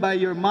given by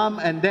your mom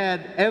and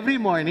dad every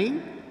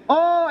morning.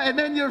 Oh, and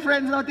then your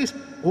friends notice,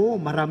 oh,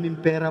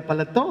 maraming pera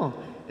pala to.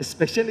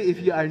 Especially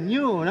if you are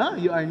new, no?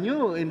 You are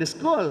new in the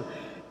school.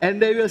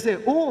 And they will say,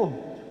 oh,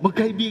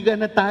 magkaibigan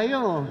na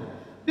tayo.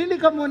 Bili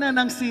ka muna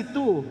ng C2.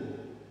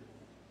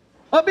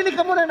 O, bili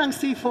ka muna ng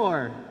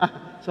C4.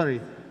 Sorry.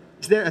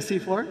 Is there a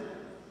C4?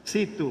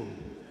 C2.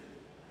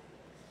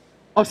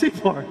 Oh,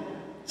 C4.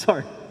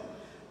 Sorry.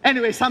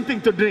 Anyway, something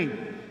to drink.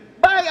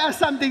 Buy us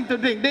something to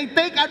drink. They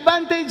take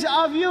advantage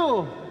of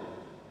you.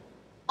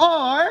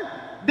 Or,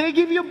 they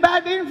give you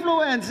bad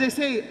influence. They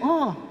say,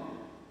 oh,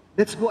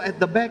 let's go at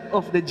the back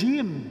of the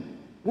gym.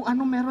 Oh,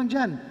 ano meron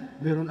dyan?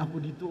 Meron ako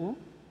dito, oh.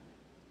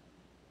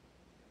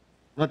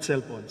 Not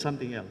cellphone,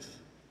 something else.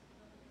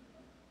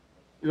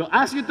 He will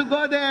ask you to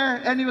go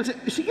there, and he will say,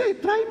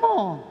 sige, try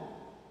mo.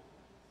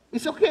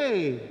 It's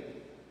okay.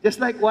 Just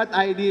like what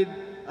I did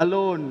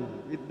alone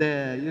with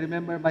you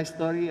remember my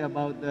story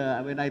about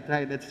when I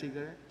tried that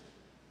cigarette?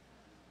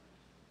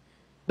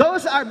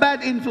 Those are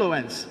bad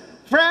influence.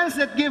 Friends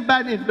that give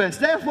bad influence.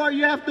 Therefore,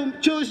 you have to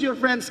choose your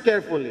friends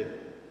carefully.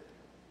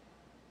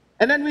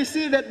 And then we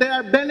see that there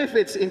are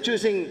benefits in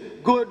choosing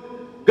good,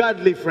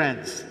 godly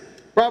friends.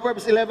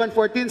 Proverbs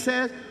 11:14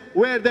 says,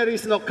 "Where there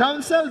is no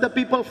counsel, the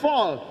people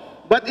fall.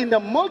 But in the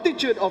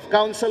multitude of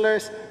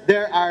counselors,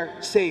 there are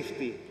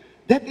safety."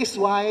 That is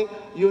why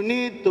you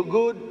need to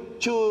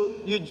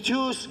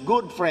choose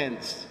good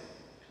friends.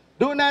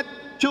 Do not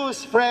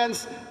choose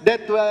friends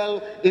that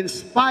will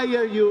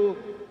inspire you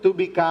to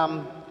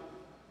become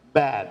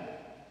bad.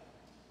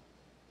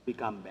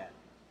 Become bad.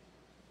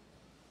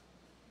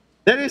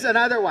 There is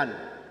another one.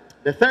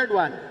 The third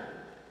one.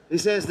 He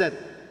says that,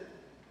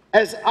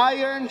 as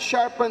iron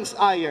sharpens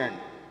iron,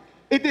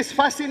 it is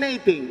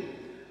fascinating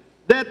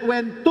that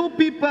when two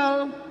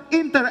people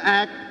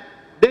interact,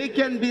 they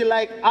can be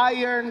like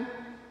iron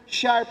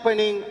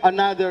sharpening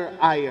another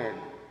iron.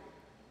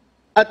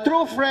 A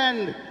true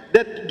friend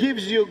that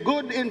gives you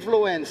good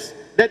influence,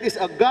 that is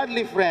a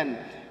godly friend,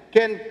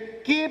 can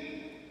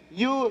keep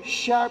you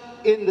sharp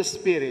in the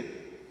spirit.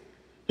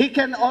 He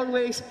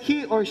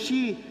or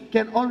she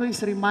can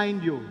always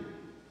remind you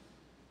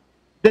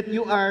that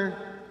you are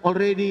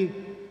already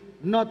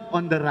not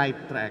on the right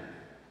track.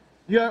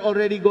 You are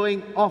already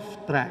going off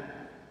track.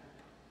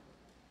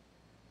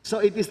 So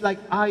it is like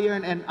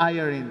iron and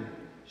iron,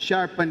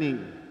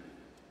 sharpening.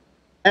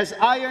 As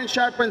iron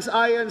sharpens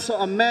iron, so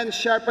a man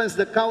sharpens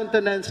the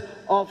countenance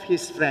of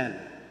his friend.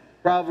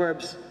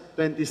 Proverbs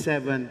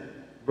 27,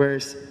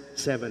 verse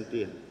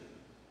 17.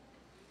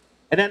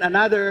 And then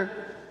another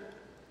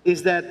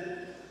is that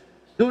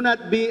Do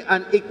not be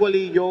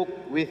unequally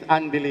yoked with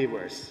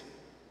unbelievers.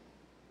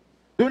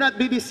 Do not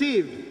be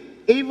deceived.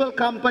 Evil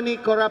company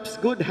corrupts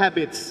good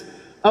habits.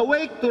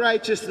 Awake to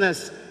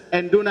righteousness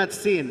and do not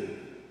sin.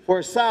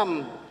 For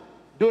some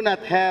do not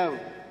have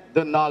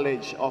the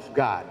knowledge of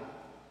God.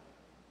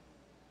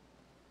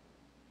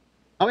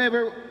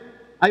 However,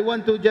 I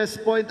want to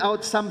just point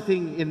out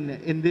something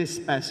in this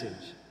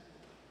passage.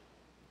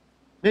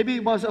 Maybe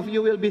most of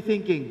you will be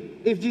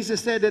thinking, if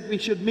Jesus said that we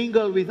should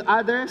mingle with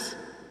others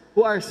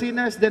who are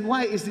sinners, then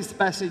why is this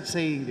passage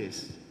saying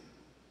this?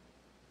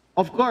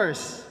 Of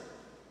course,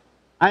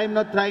 I am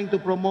not trying to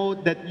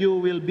promote that you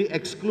will be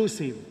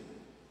exclusive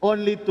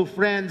only to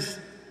friends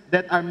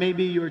that are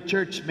maybe your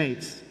church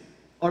mates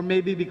or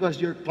maybe because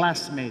you're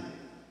classmate.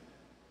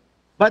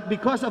 But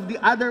because of the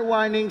other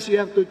warnings, you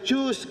have to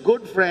choose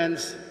good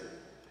friends.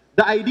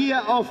 The idea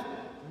of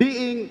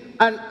being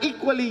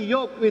unequally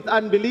yoked with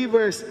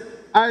unbelievers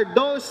are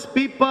those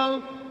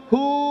people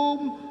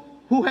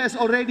who has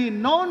already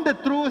known the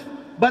truth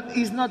but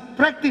is not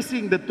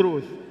practicing the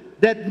truth.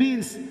 That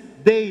means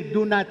they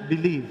do not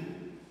believe.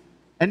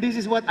 And this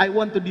is what I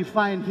want to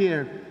define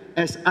here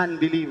as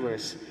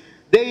unbelievers.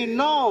 They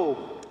know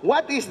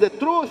what is the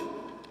truth,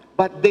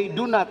 but they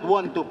do not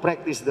want to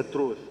practice the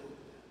truth.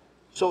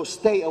 So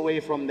stay away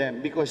from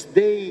them, because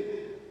they,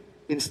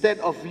 instead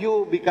of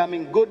you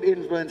becoming good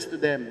influence to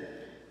them,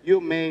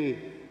 you may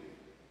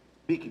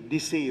be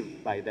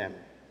deceived by them.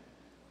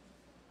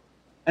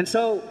 And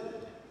so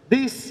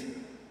these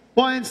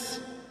points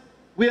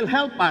will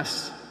help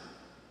us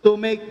to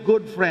make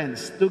good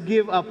friends, to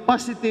give a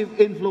positive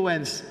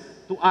influence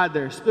to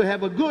others, to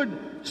have a good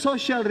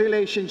social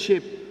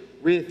relationship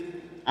with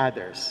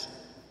others.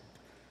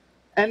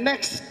 And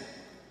next,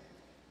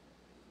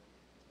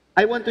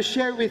 I want to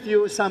share with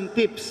you some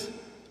tips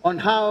on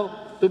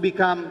how to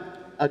become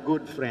a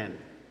good friend.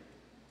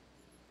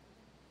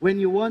 When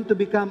you want to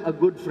become a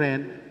good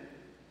friend,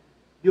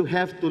 you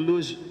have to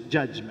lose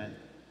judgment.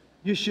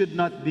 You should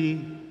not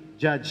be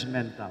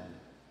judgmental.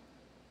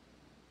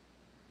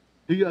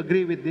 Do you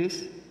agree with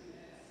this?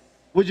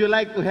 Would you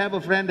like to have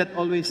a friend that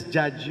always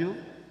judge you?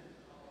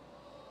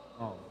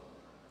 No.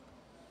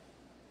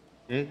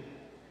 Okay?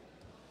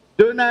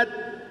 Do not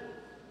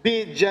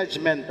be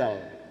judgmental.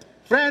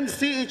 Friends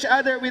see each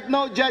other with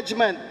no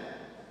judgment.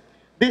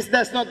 This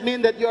does not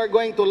mean that you are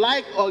going to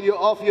like all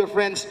of your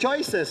friends'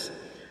 choices.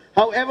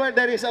 However,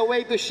 there is a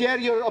way to share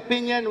your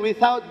opinion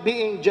without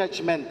being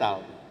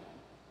judgmental.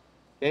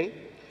 Okay?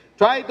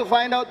 Try to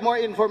find out more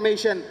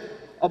information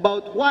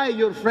about why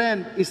your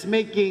friend is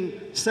making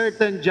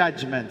certain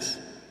judgments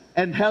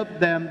and help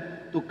them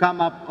to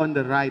come up on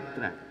the right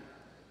track.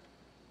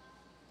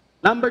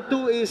 Number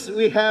 2 is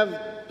we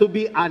have to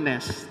be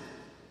honest.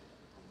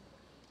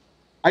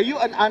 Are you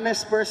an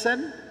honest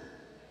person?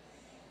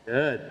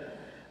 Good.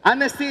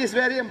 Honesty is a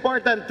very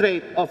important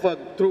trait of a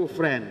true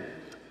friend.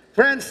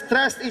 Friends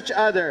trust each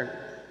other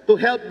to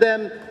help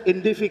them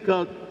in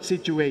difficult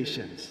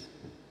situations.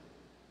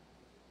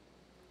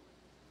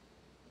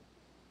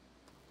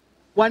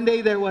 One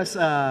day there were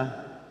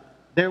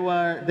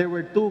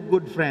two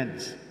good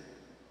friends.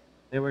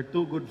 There were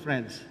two good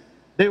friends.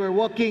 They were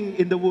walking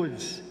in the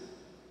woods.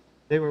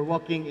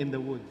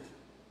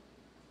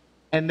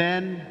 And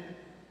then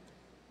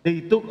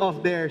they took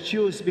off their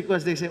shoes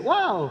because they said,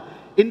 wow,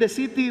 in the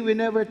city we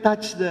never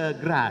touch the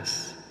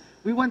grass.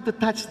 We want to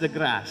touch the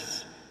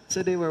grass.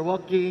 So they were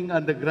walking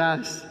on the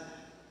grass,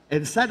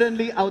 and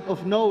suddenly out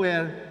of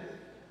nowhere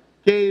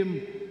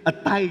came a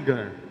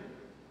tiger.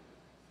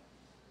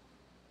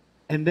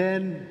 And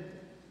then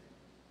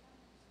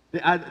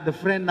the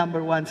friend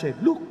number 1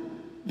 said, look,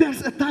 there's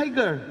a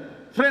tiger.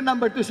 Friend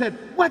number 2 said,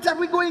 what are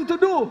we going to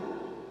do?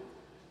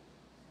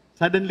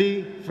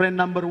 Suddenly, friend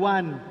number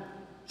 1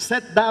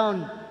 sat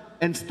down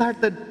and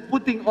started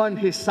putting on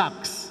his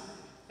socks.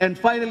 And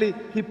finally,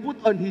 he put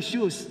on his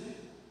shoes.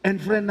 And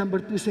friend number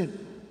 2 said,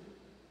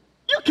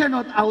 you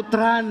cannot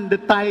outrun the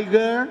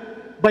tiger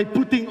by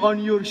putting on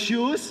your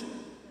shoes.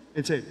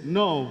 And said,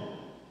 no,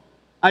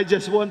 I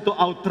just want to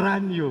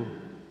outrun you.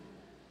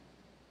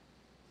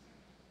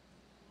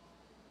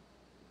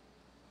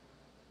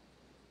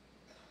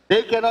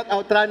 They cannot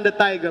outrun the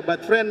tiger,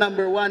 but friend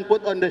number 1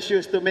 put on the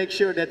shoes to make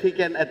sure that he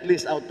can at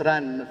least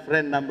outrun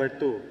friend number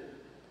 2.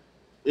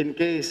 In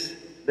case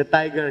the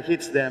tiger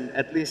hits them,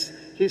 at least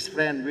his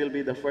friend will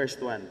be the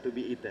first one to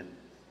be eaten.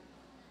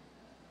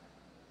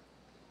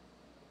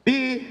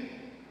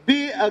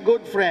 Be a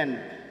good friend.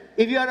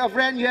 If you are a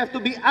friend, you have to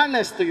be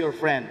honest to your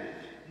friend.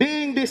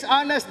 Being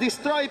dishonest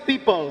destroys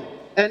people,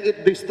 and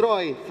it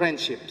destroys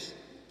friendships.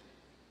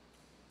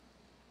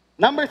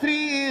 Number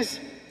 3 is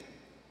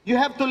you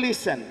have to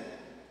listen.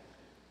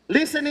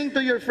 Listening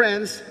to your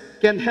friends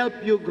can help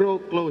you grow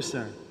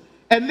closer.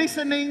 And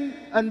listening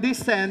in this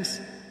sense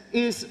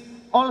is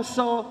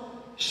also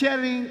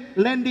sharing,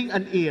 lending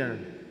an ear.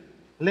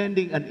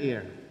 Lending an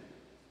ear.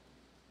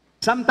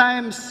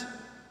 Sometimes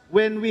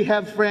when we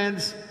have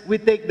friends, we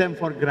take them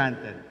for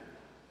granted.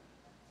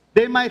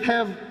 They might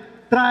have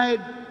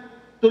tried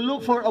to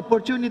look for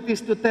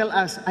opportunities to tell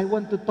us, I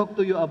want to talk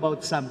to you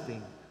about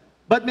something.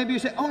 But maybe you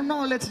say, oh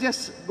no, let's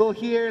just go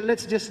here,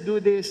 let's just do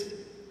this.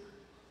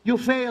 You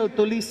fail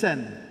to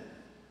listen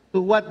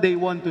to what they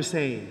want to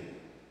say.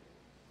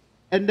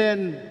 And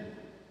then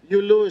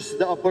you lose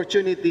the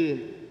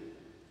opportunity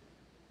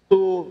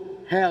to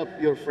help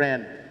your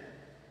friend.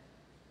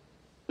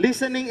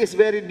 Listening is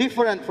very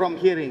different from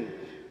hearing.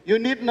 You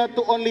need not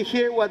to only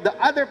hear what the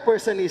other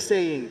person is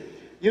saying.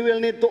 You will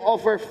need to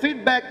offer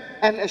feedback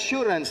and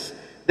assurance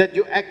that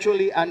you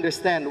actually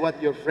understand what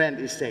your friend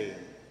is saying.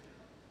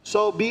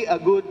 So be a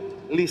good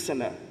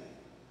listener.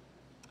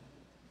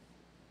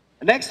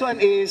 The next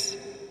one is,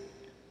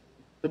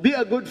 to be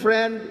a good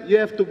friend, you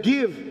have to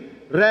give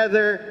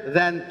rather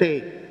than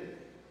take.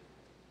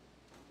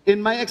 In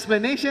my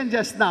explanation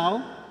just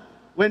now,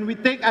 when we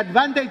take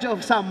advantage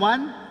of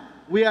someone,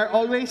 we are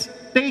always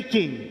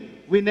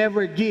taking. We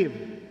never give.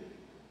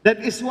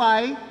 That is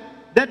why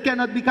that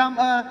cannot become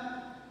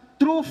a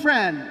true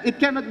friend. It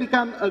cannot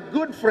become a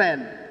good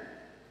friend.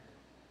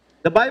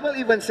 The Bible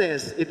even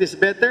says it is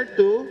better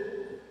to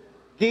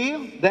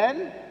give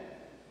than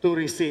to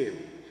receive.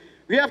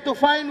 We have to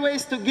find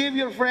ways to give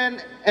your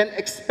friend and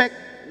expect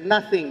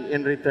nothing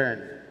in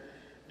return.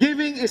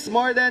 Giving is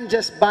more than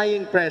just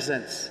buying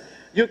presents.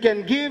 You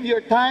can give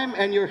your time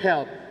and your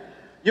help.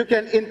 You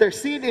can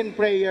intercede in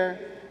prayer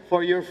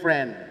for your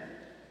friend,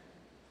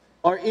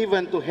 or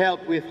even to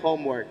help with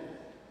homework.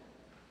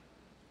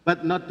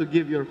 But not to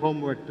give your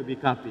homework to be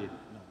copied.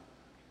 No.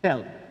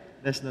 Help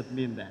does not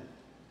mean that.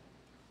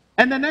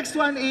 And the next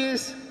one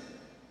is,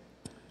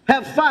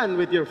 have fun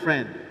with your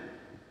friend.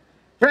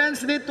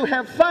 Friends need to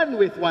have fun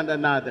with one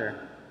another.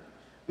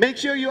 Make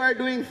sure you are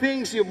doing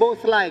things you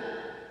both like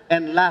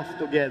and laugh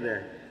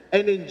together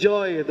and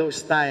enjoy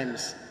those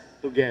times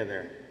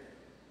together.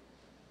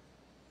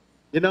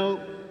 You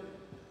know,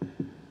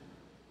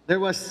 there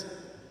was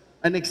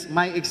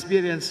my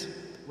experience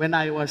when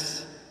I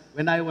was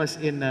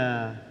in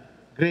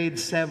grade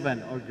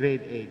 7 or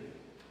grade 8.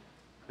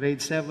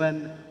 Grade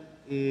 7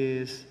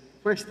 is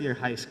first year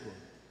high school.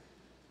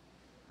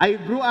 I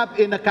grew up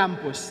in a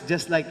campus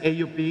just like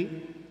AUP,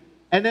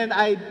 and then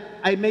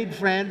I made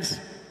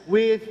friends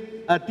with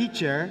a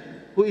teacher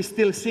who is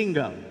still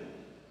single.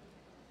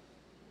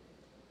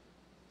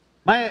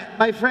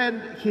 My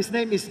friend, his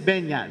name is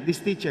Benya. This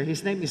teacher,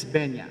 his name is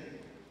Benya.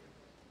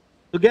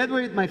 Together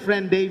with my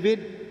friend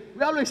David,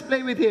 we always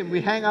play with him.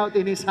 We hang out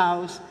in his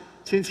house.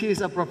 Since he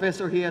is a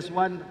professor, he has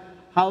one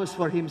house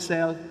for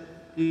himself.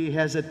 He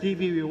has a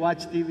TV, we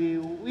watch TV.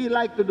 We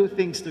like to do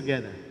things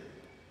together.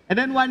 And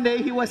then one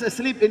day, he was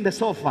asleep in the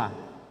sofa.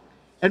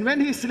 And when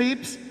he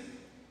sleeps,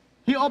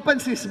 he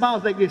opens his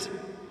mouth like this.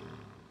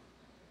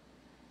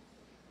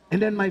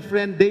 And then my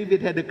friend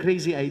David had a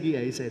crazy idea.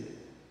 He said,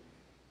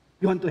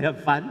 you want to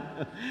have fun?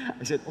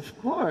 I said,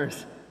 of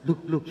course.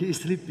 Look, he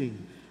is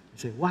sleeping. I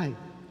said, why?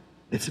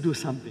 Let's do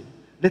something.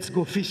 Let's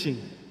go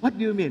fishing. What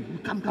do you mean?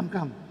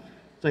 Come.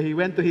 So he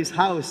went to his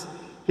house.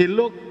 He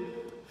looked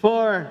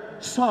for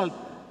salt,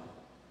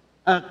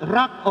 a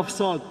rock of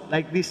salt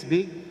like this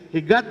big.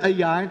 He got a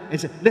yarn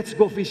and said, let's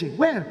go fishing.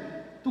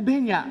 Where? To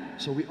Benya.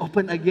 So we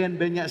opened again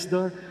Benya's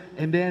door,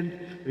 and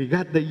then we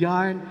got the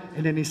yarn,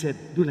 and then he said,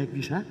 do like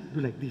this, huh? Do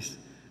like this.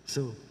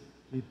 So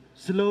he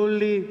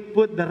slowly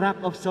put the rock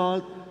of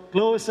salt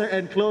closer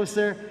and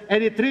closer,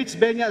 and it reached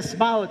Benya's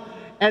mouth.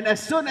 And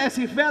as soon as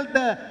he felt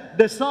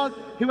the salt,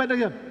 he went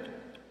again.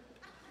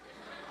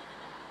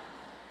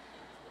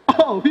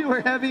 Oh, we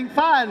were having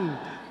fun.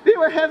 We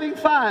were having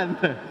fun.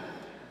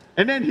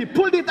 And then he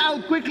pulled it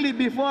out quickly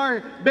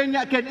before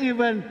Benya can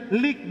even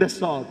lick the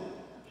salt.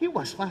 He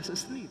was fast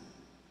asleep.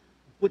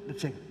 Put the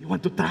thing, you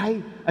want to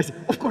try? I said,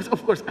 of course,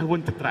 I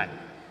want to try.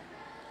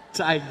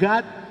 So I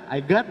got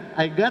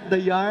the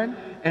yarn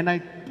and I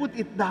put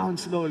it down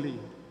slowly.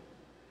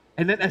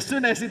 And then as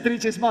soon as it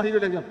reached his mouth, he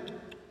would like,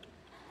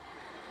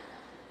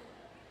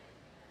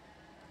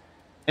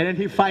 and then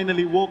he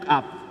finally woke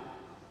up.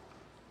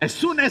 As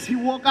soon as he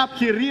woke up,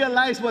 he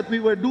realized what we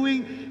were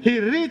doing. He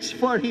reached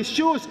for his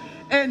shoes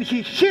and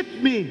he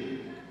hit me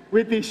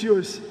with his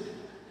shoes.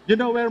 You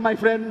know where my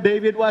friend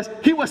David was?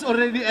 He was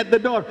already at the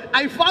door.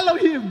 I followed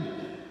him.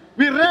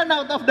 We ran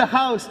out of the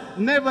house,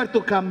 never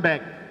to come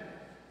back.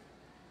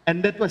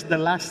 And that was the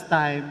last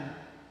time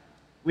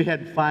we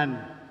had fun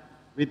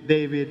with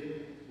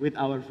David, with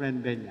our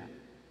friend Benya.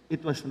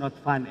 It was not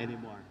fun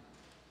anymore.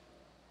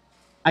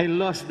 I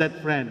lost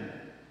that friend.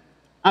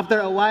 After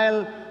a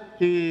while,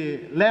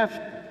 he left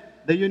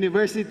the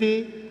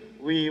university.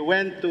 We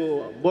went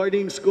to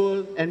boarding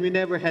school, and we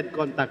never had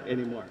contact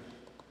anymore.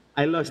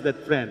 I lost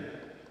that friend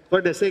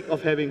for the sake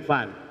of having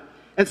fun.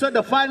 And so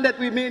the fun that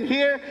we mean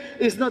here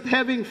is not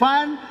having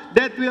fun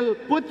that will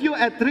put you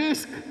at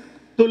risk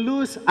to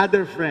lose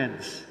other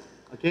friends.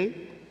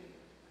 Okay?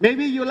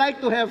 Maybe you like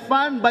to have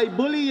fun by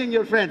bullying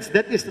your friends.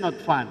 That is not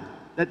fun.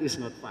 That is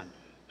not fun.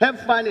 Have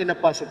fun in a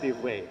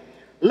positive way.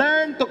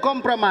 Learn to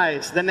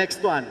compromise. The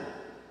next one.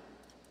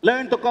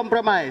 Learn to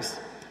compromise.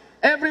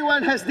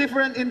 Everyone has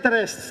different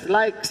interests,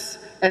 likes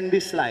and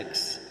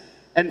dislikes.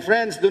 And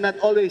friends do not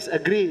always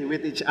agree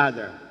with each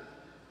other.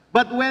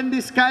 But when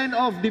this kind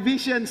of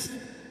divisions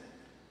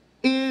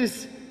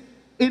is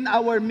in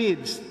our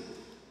midst,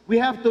 we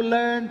have to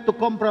learn to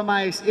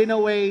compromise in a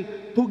way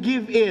to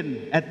give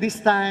in. At this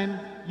time,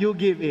 you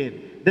give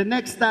in. The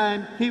next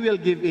time, he will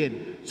give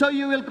in. So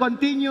you will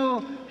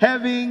continue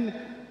having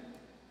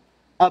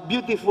a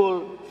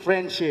beautiful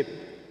friendship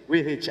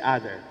with each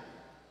other.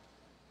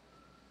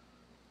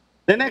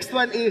 The next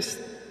one is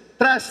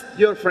trust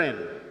your friend.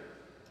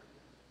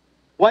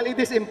 While it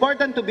is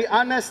important to be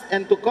honest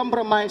and to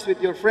compromise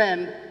with your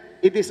friend,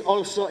 it is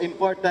also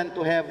important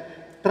to have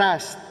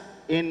trust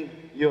in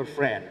your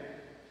friend.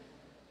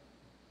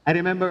 I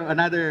remember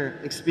another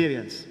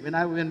experience.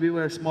 When we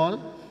were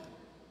small,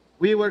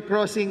 we were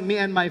crossing, me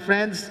and my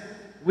friends,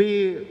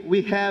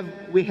 we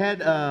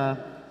had a,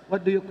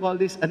 what do you call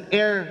this? An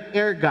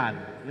air gun,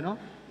 you know?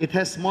 It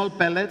has small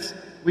pellets.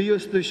 We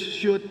used to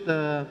shoot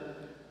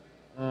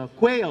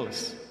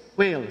quails.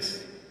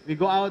 We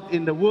go out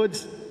in the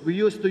woods, we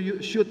used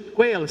to shoot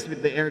quails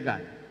with the air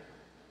gun.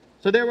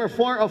 So there were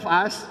 4 of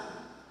us,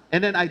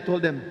 and then I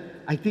told them,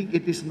 I think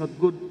it is not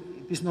good.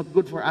 It is not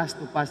good for us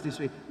to pass this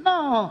way.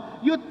 No,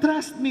 you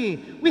trust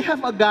me. We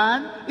have a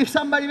gun. If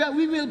somebody,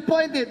 we will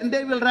point it and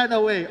they will run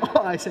away.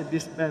 Oh, I said,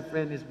 this bad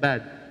friend is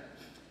bad.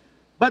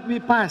 But we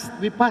passed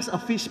a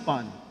fish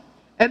pond.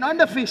 And on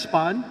the fish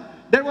pond,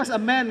 there was a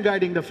man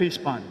guarding the fish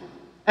pond.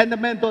 And the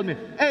man told me,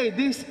 hey,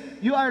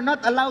 you are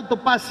not allowed to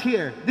pass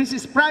here. This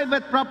is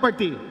private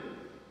property.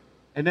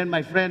 And then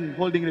my friend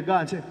holding the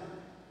gun said,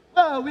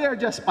 oh, we are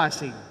just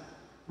passing.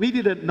 We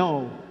didn't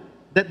know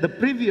that the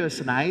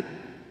previous night,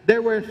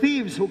 there were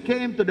thieves who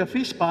came to the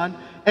fish pond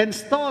and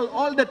stole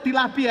all the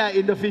tilapia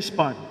in the fish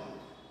pond.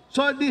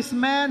 So this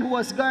man who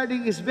was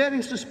guarding is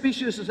very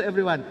suspicious of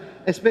everyone,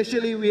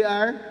 especially we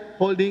are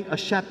holding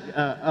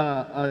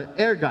a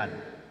air gun.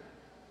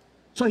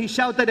 So he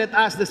shouted at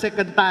us the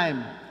second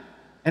time.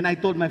 And I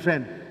told my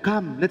friend,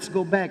 come, let's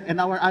go back.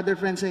 And our other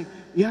friend said,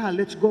 yeah,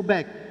 let's go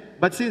back.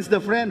 But since the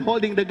friend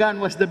holding the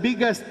gun was the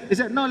biggest, he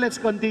said, no, let's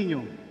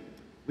continue.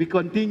 We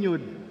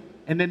continued.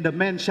 And then the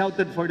man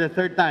shouted for the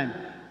third time,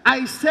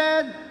 I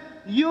said,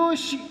 you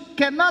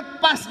cannot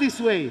pass this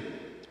way.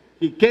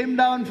 He came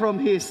down from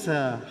his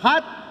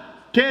hut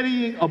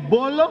carrying a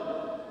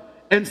bolo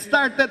and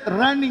started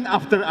running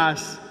after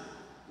us.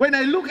 When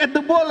I look at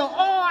the bolo,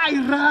 oh, I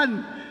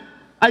ran.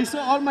 I saw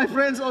all my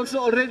friends also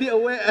already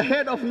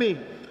ahead of me.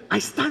 I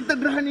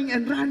started running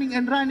and running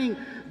and running.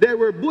 There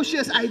were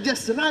bushes I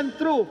just ran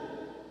through.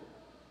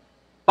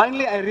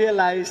 Finally, I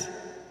realized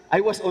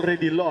I was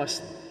already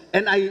lost.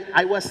 And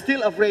I was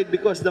still afraid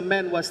because the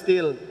man was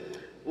still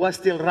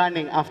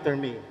running after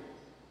me.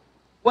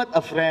 What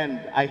a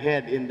friend I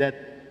had in that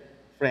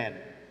friend.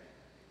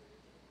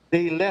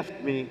 They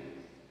left me,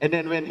 and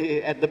then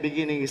at the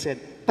beginning he said,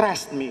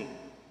 trust me.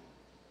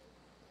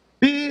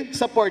 Be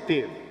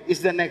supportive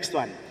is the next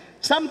one.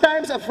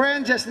 Sometimes a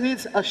friend just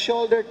needs a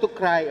shoulder to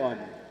cry on,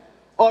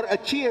 or a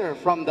cheer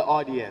from the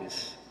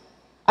audience.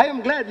 I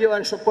am glad you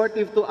are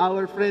supportive to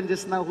our friend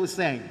just now who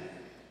sang.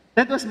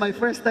 That was my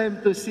first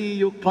time to see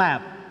you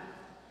clap.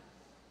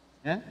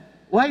 Yeah?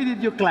 Why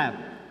did you clap?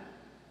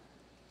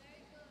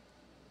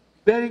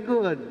 Very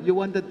good. You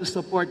wanted to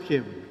support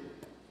him.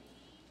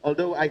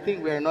 Although I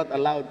think we are not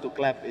allowed to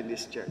clap in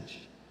this church.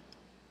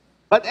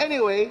 But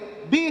anyway,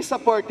 be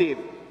supportive.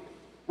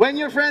 When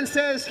your friend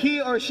says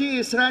he or she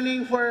is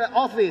running for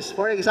office,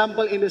 for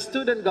example, in the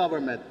student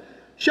government,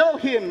 show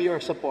him your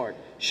support.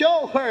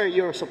 Show her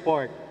your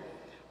support.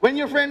 When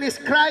your friend is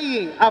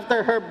crying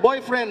after her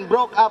boyfriend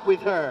broke up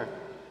with her,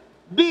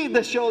 be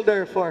the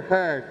shoulder for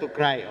her to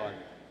cry on.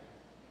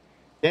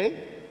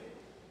 Okay?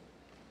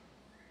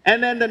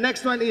 And then the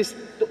next one is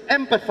to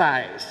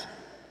empathize.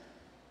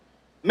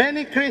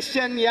 Many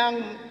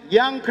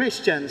young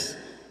Christians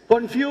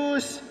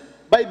confuse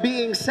by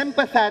being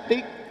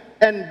sympathetic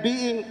and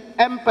being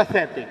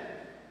empathetic.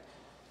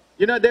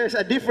 You know, there's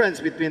a difference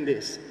between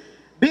this.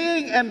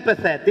 Being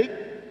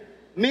empathetic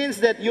means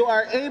that you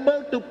are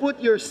able to put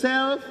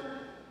yourself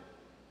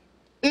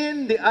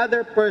in the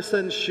other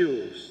person's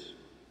shoes.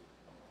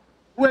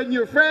 When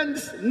your friend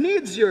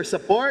needs your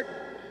support,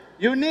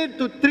 you need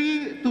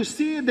to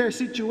see their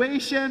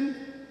situation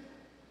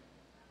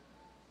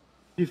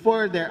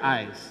before their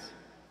eyes.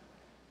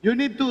 You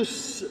need to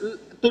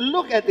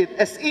look at it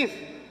as if,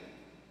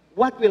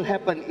 what will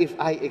happen if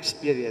I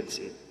experience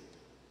it?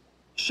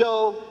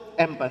 Show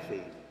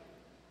empathy.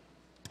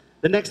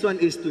 The next one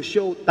is to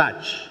show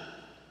touch.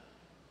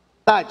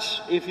 Touch.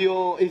 If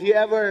you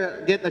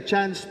ever get a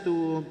chance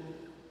to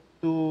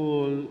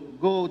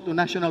go to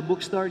National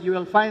Bookstore, you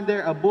will find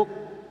there a book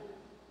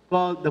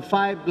called The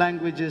 5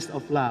 Languages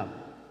of Love.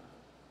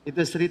 It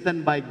was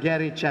written by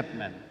Gary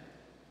Chapman.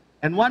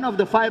 And one of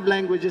the 5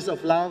 languages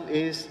of love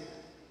is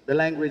the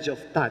language of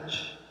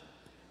touch.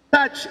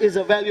 Touch is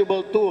a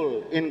valuable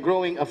tool in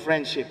growing a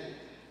friendship,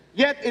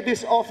 yet it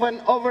is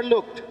often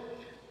overlooked.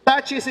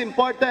 Touch is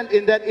important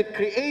in that it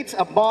creates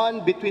a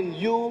bond between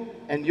you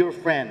and your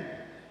friend.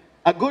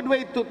 A good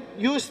way to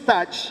use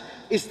touch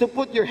is to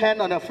put your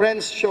hand on a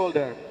friend's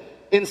shoulder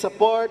in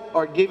support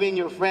or giving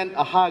your friend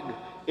a hug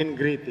in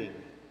greeting.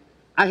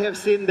 I have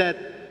seen that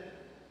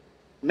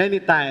many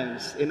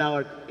times in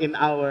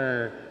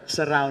our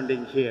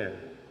surrounding here.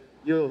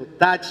 You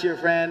touch your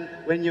friend,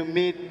 when you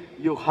meet,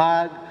 you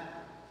hug.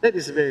 That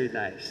is very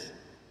nice.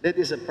 That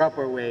is a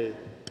proper way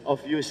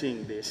of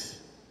using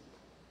this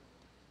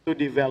to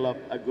develop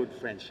a good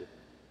friendship.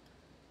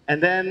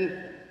 And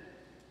then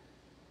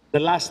the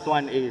last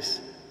one is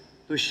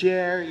to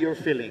share your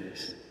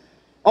feelings.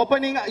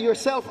 Opening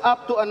yourself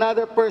up to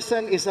another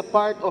person is a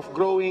part of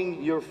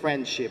growing your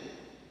friendship.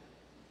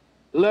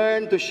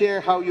 Learn to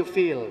share how you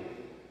feel,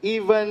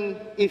 even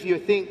if you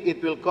think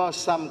it will cause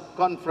some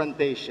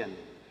confrontation.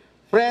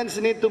 Friends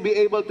need to be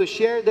able to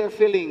share their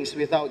feelings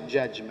without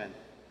judgment.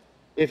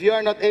 If you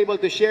are not able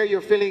to share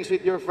your feelings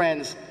with your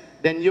friends,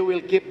 then you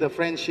will keep the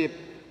friendship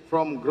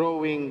from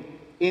growing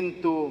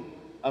into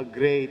a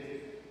great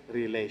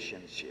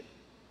relationship.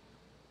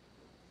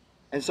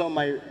 And so,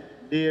 my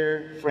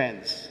dear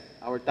friends,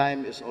 our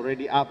time is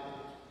already up.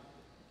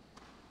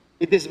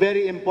 It is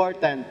very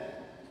important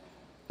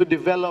to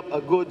develop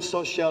a good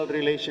social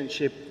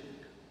relationship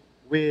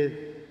with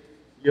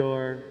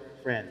your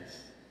friends.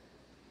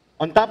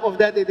 On top of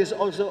that, it is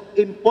also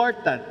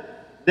important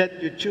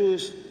that you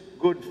choose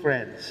good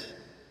friends.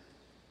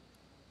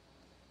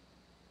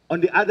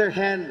 On the other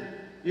hand,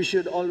 you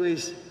should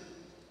always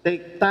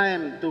take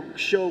time to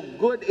show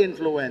good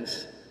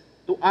influence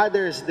to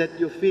others that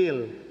you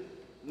feel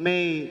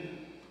may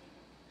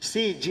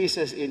see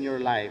Jesus in your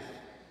life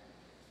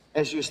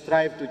as you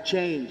strive to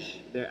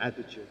change their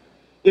attitude.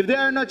 If they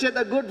are not yet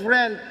a good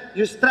friend,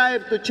 you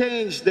strive to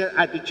change their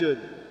attitude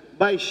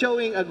by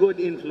showing a good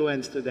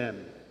influence to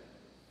them.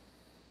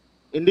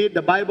 Indeed,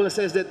 the Bible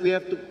says that we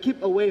have to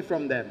keep away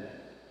from them.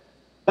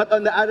 But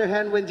on the other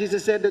hand, when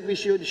Jesus said that we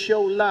should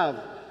show love,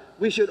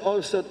 we should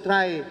also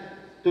try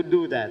to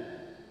do that.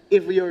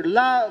 If your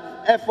love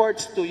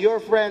efforts to your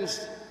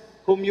friends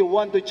whom you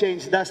want to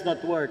change does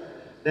not work,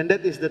 then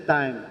that is the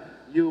time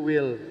you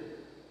will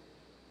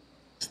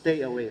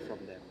stay away from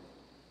them.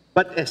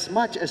 But as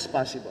much as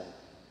possible,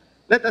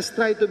 let us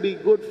try to be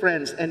good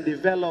friends and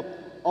develop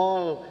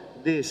all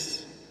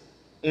this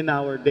in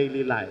our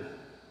daily life.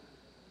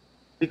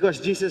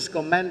 Because Jesus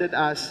commanded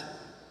us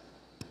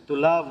to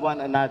love one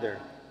another.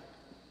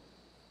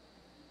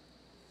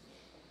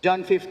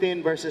 John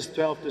 15, verses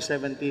 12 to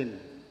 17.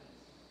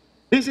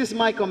 This is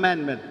my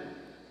commandment,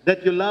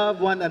 that you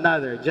love one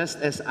another just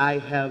as I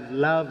have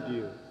loved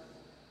you.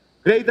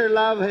 Greater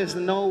love has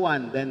no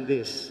one than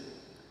this,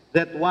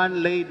 that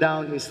one lay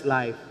down his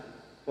life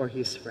for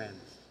his friends.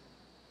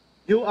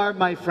 You are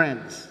my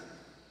friends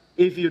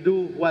if you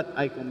do what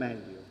I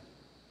command you.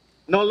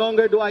 No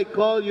longer do I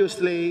call you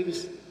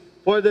slaves,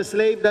 for the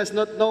slave does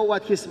not know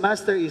what his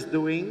master is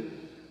doing,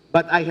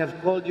 but I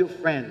have called you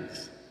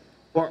friends.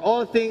 For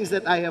all things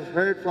that I have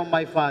heard from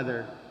my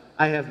Father,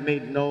 I have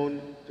made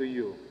known to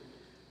you.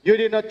 You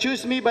did not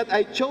choose me, but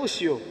I chose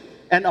you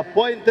and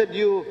appointed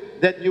you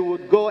that you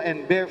would go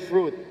and bear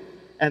fruit,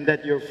 and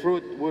that your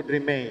fruit would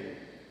remain,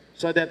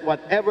 so that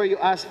whatever you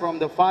ask from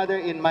the Father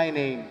in my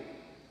name,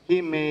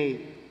 He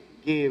may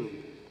give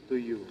to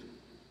you.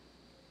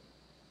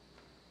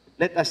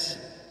 Let us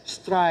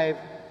strive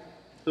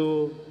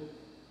to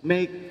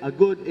make a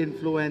good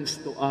influence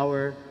to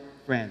our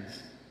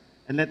friends.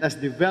 And let us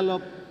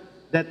develop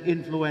that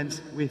influence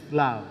with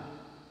love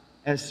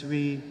as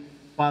we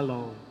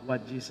follow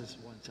what Jesus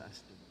wants us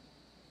to do.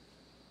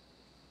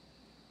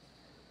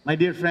 My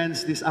dear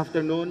friends, this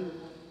afternoon,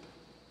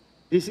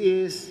 this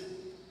is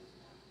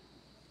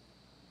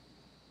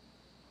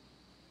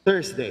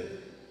Thursday.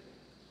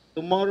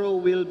 Tomorrow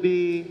will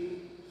be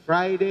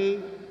Friday,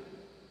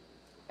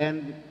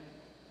 and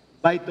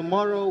by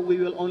tomorrow we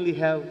will only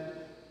have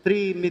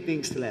 3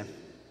 meetings left.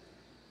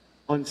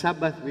 On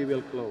Sabbath, we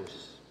will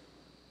close.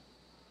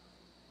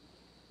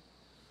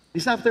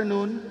 This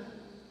afternoon,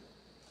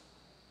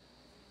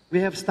 we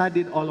have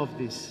studied all of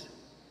this.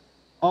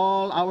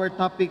 All our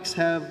topics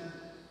have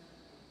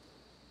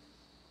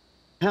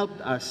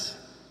helped us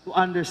to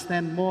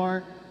understand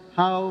more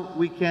how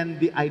we can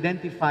be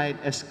identified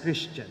as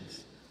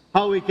Christians,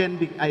 how we can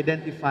be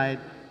identified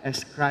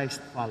as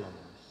Christ followers.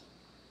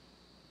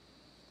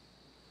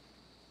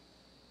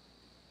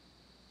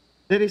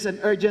 There is an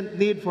urgent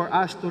need for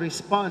us to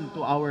respond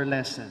to our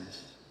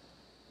lessons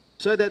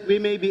so that we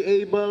may be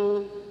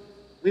able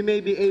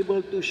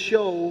to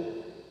show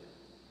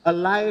a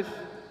life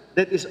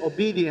that is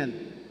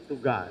obedient to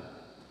God.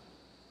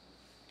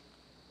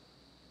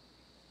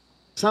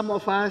 Some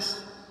of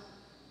us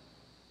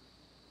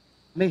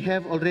may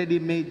have already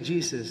made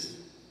Jesus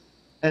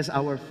as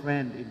our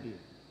friend indeed,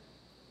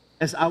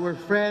 as our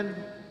friend,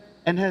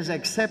 and has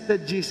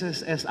accepted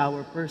Jesus as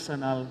our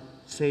personal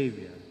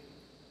Savior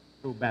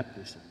through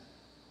baptism.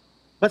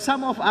 But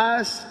some of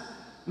us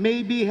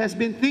maybe has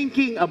been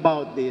thinking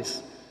about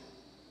this.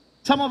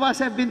 Some of us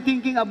have been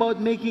thinking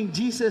about making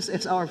Jesus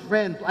as our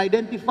friend, to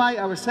identify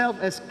ourselves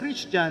as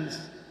Christians,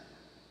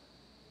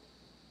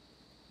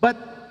 but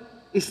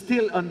is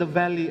still on the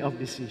valley of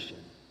decision.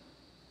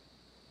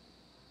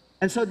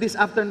 And so this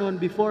afternoon,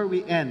 before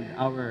we end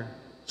our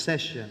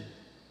session,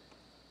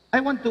 I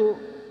want to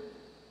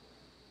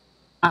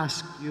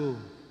ask you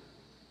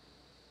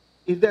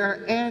if there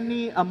are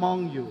any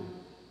among you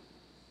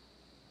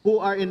who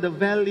are in the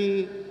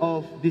valley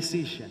of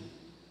decision,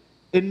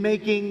 in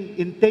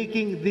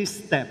taking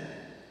this step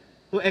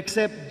to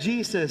accept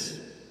Jesus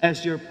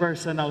as your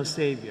personal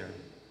Savior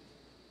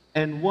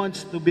and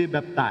wants to be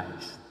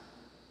baptized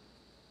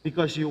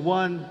because you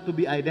want to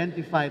be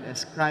identified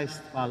as Christ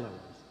followers,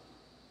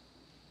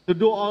 to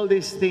do all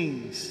these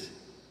things,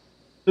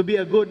 to be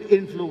a good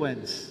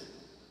influence,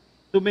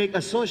 to make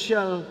a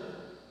social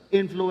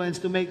influence,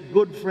 to make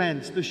good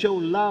friends, to show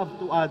love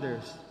to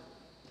others,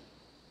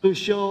 to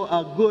show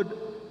a good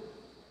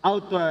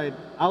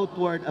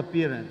outward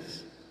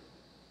appearance.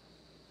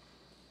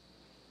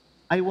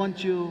 I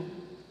want you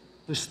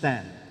to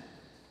stand.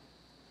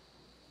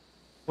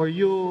 For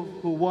you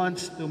who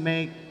wants to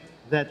make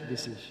that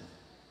decision.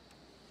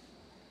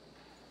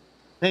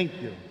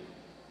 Thank you.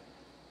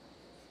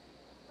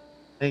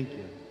 Thank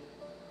you.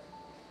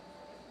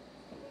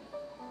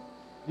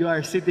 You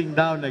are sitting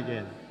down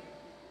again.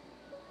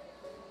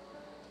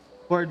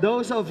 For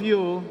those of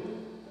you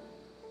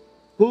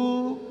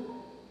who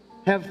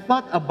have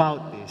thought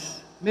about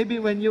this, maybe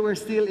when you were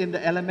still in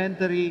the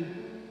elementary,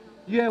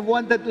 you have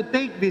wanted to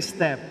take this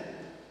step.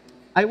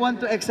 I want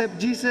to accept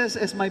Jesus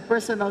as my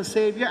personal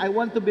Savior. I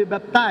want to be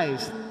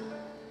baptized.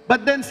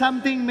 But then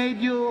something made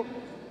you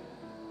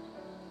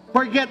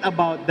forget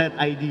about that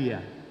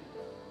idea.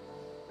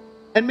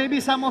 And maybe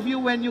some of you,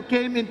 when you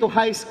came into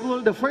high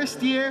school, the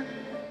first year,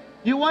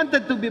 you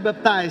wanted to be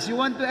baptized. You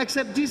want to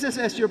accept Jesus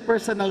as your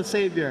personal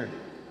Savior.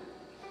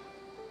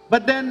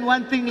 But then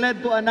one thing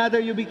led to another.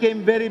 You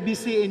became very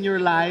busy in your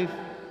life.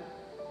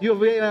 You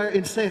were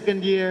in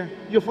second year.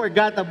 You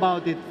forgot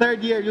about it.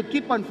 Third year, you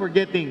keep on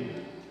forgetting.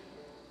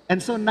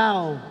 And so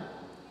now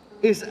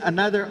is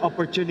another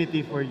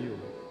opportunity for you.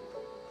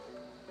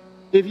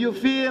 If you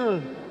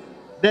feel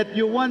that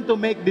you want to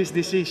make this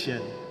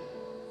decision,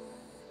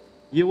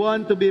 you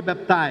want to be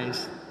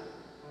baptized,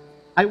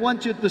 I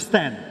want you to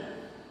stand.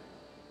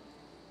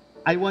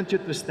 I want you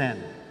to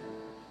stand.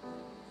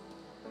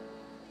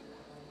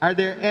 Are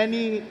there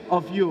any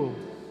of you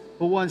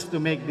who wants to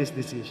make this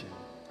decision?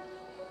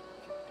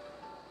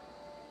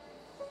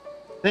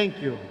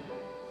 Thank you.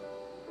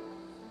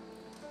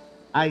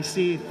 I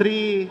see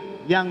 3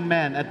 young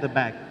men at the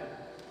back.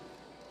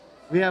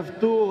 We have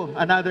 2,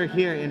 another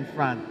here in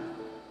front.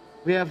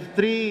 We have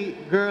 3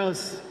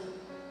 girls.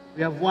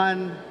 We have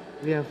 1,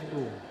 we have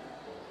 2.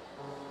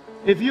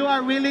 If you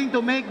are willing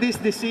to make this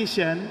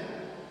decision,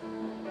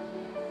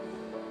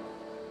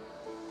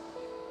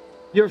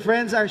 your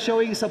friends are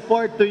showing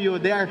support to you.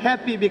 They are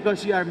happy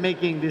because you are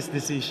making this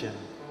decision.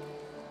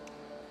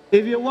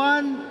 If you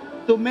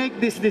want to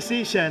make this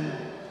decision,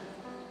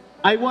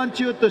 I want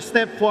you to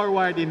step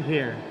forward in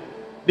here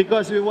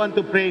because we want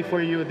to pray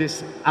for you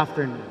this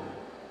afternoon.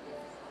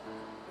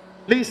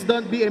 Please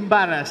don't be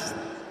embarrassed.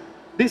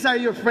 These are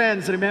your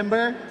friends,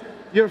 remember?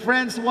 Your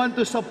friends want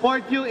to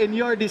support you in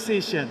your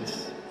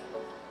decisions.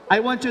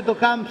 I want you to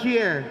come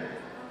here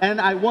and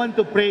I want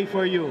to pray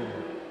for you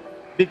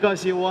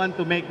because you want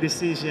to make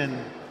decision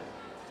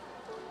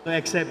to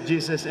accept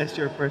Jesus as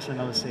your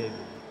personal Savior.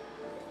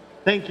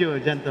 Thank you,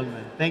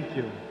 gentlemen. Thank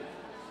you.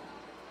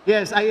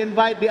 Yes, I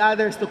invite the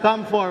others to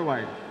come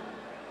forward.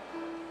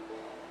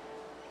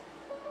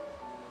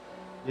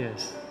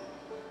 Yes.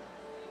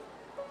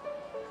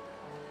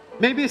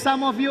 Maybe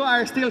some of you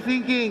are still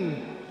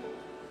thinking,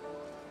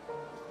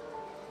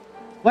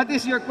 what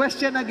is your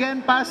question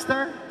again,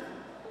 Pastor?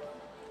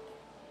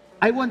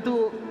 I want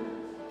to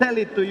tell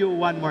it to you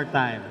one more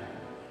time.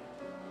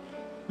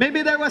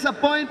 Maybe there was a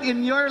point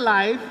in your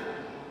life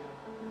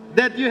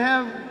that you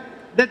have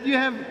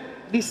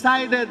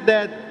decided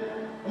that,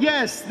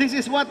 yes, this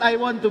is what I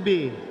want to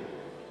be.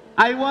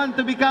 I want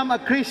to become a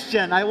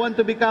Christian. I want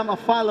to become a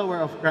follower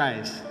of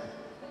Christ.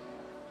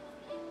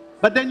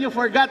 But then you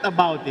forgot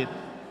about it.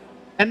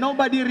 And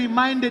nobody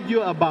reminded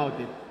you about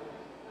it.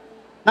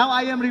 Now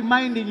I am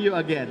reminding you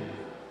again.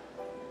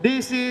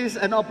 This is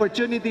an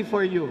opportunity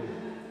for you.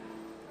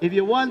 If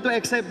you want to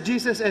accept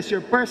Jesus as your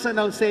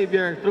personal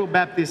Savior through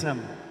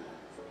baptism,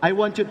 I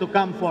want you to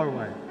come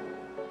forward.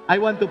 I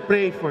want to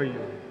pray for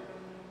you.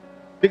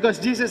 Because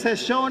Jesus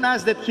has shown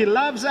us that He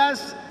loves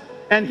us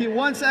and He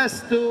wants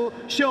us to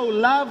show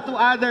love to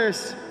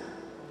others.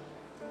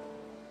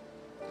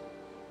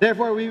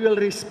 Therefore, we will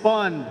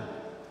respond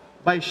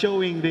by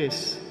showing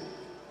this,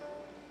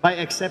 by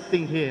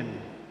accepting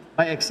Him,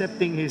 by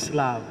accepting His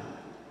love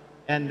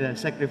and the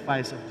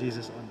sacrifice of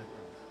Jesus on the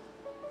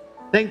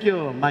cross. Thank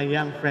you, my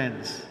young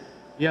friends.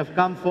 You have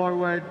come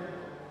forward.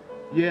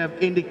 You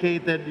have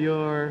indicated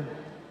your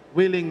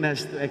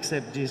willingness to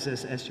accept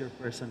Jesus as your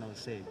personal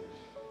Savior.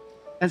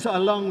 And so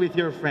along with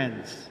your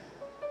friends,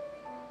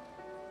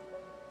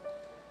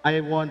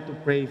 I want to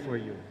pray for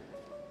you.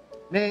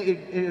 May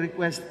I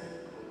request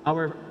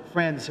our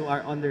friends who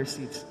are on their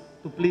seats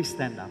to please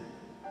stand up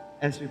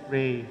as we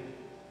pray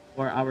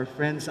for our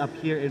friends up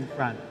here in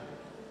front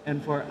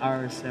and for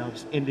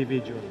ourselves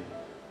individually.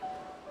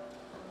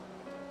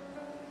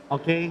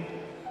 Okay?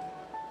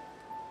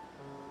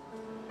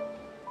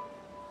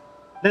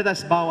 Let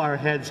us bow our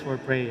heads for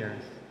prayers.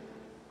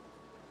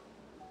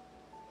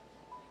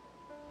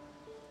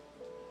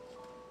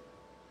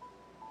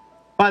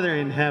 Father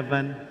in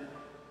heaven,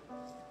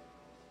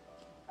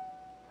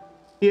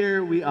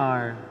 here we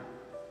are,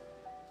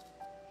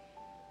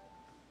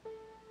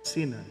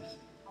 sinners.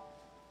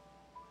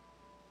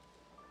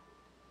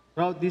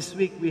 Throughout this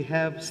week, we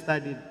have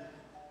studied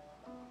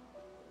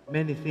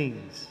many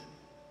things.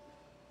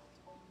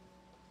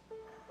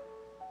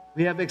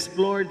 We have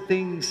explored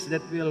things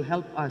that will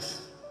help us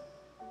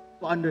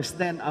to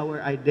understand our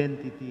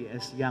identity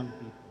as young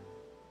people.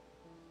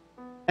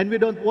 And we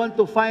don't want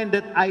to find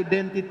that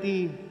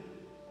identity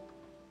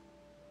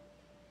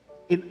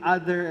in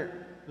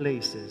other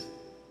places,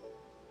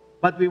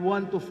 but we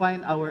want to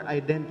find our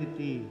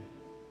identity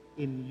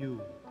in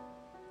you.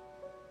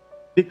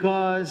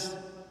 Because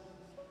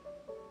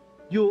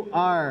you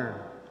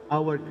are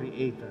our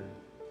Creator.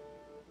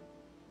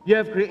 You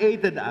have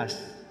created us,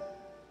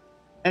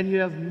 and you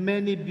have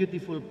many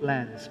beautiful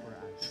plans for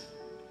us.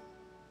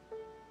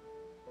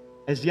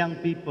 As young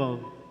people,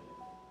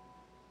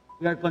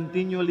 we are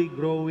continually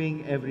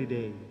growing every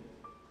day.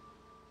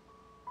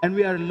 And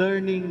we are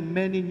learning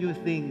many new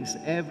things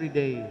every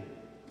day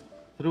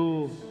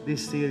through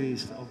this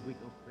series of Week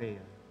of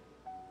Prayer.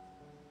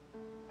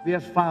 We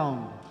have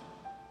found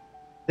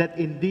that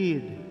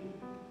indeed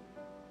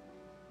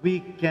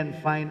we can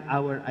find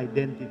our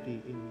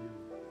identity in you.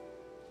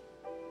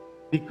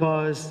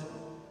 Because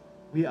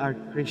we are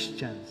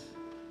Christians.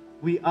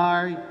 We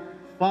are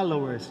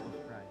followers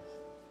of Christ.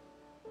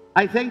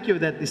 I thank you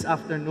that this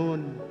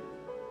afternoon,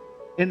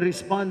 in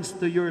response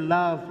to your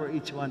love for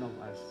each one of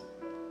us,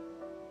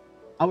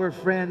 our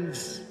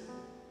friends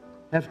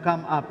have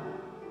come up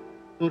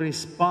to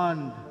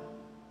respond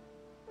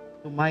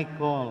to my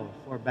call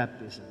for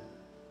baptism.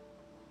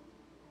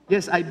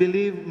 Yes, I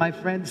believe my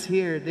friends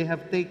here, they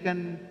have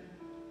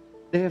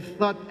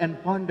thought and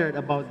pondered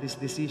about this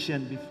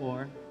decision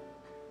before.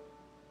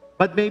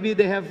 But maybe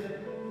they have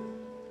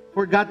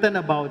forgotten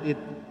about it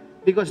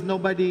because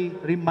nobody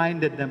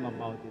reminded them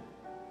about it.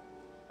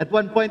 At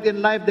one point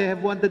in life, they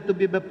have wanted to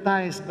be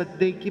baptized, but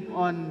they keep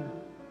on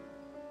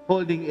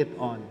holding it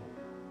on.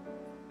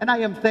 And I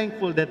am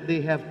thankful that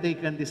they have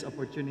taken this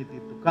opportunity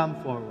to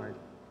come forward,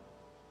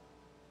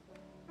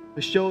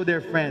 to show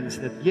their friends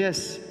that,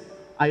 yes,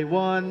 I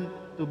want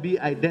to be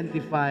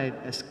identified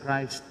as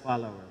Christ's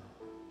follower,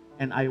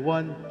 and I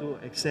want to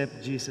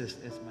accept Jesus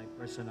as my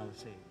personal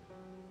Savior.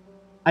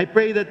 I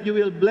pray that you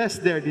will bless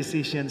their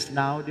decisions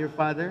now, dear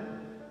Father.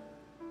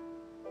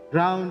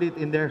 Ground it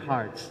in their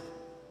hearts,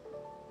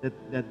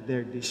 that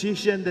their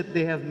decision that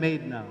they have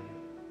made now,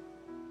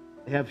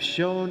 they have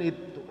shown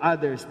it to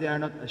others. They are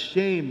not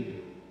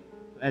ashamed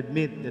to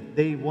admit that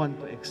they want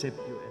to accept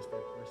you as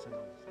their personal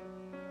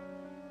Savior.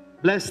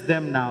 Bless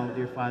them now,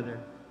 dear Father.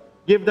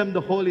 Give them the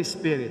Holy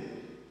Spirit.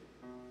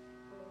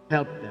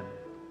 Help them.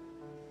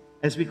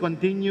 As we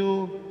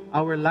continue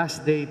our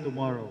last day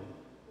tomorrow,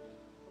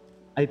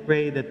 I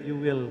pray that you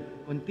will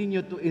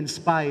continue to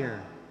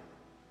inspire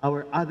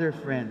our other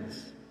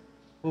friends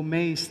who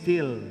may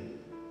still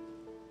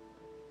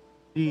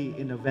be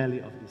in a valley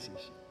of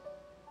decision.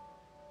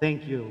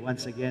 Thank you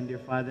once again, dear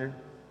Father,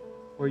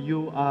 for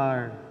you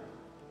are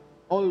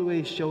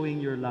always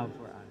showing your love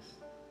for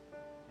us.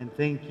 And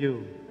thank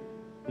you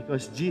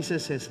because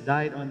Jesus has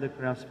died on the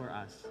cross for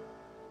us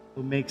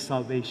to make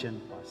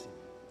salvation possible.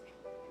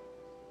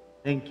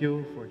 Thank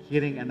you for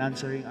hearing and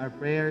answering our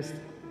prayers.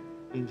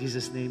 In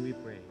Jesus' name we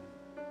pray.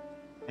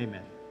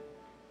 Amen.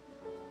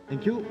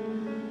 Thank you.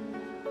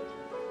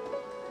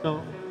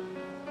 So,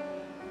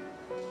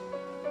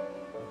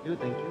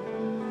 thank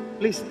you.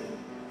 Please,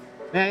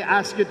 may I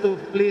ask you to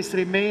please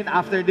remain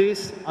after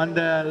this on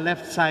the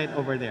left side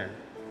over there.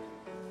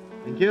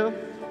 Thank you.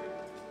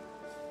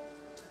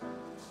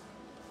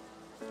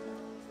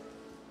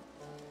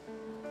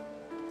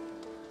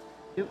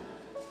 Thank you.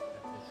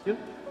 Thank you.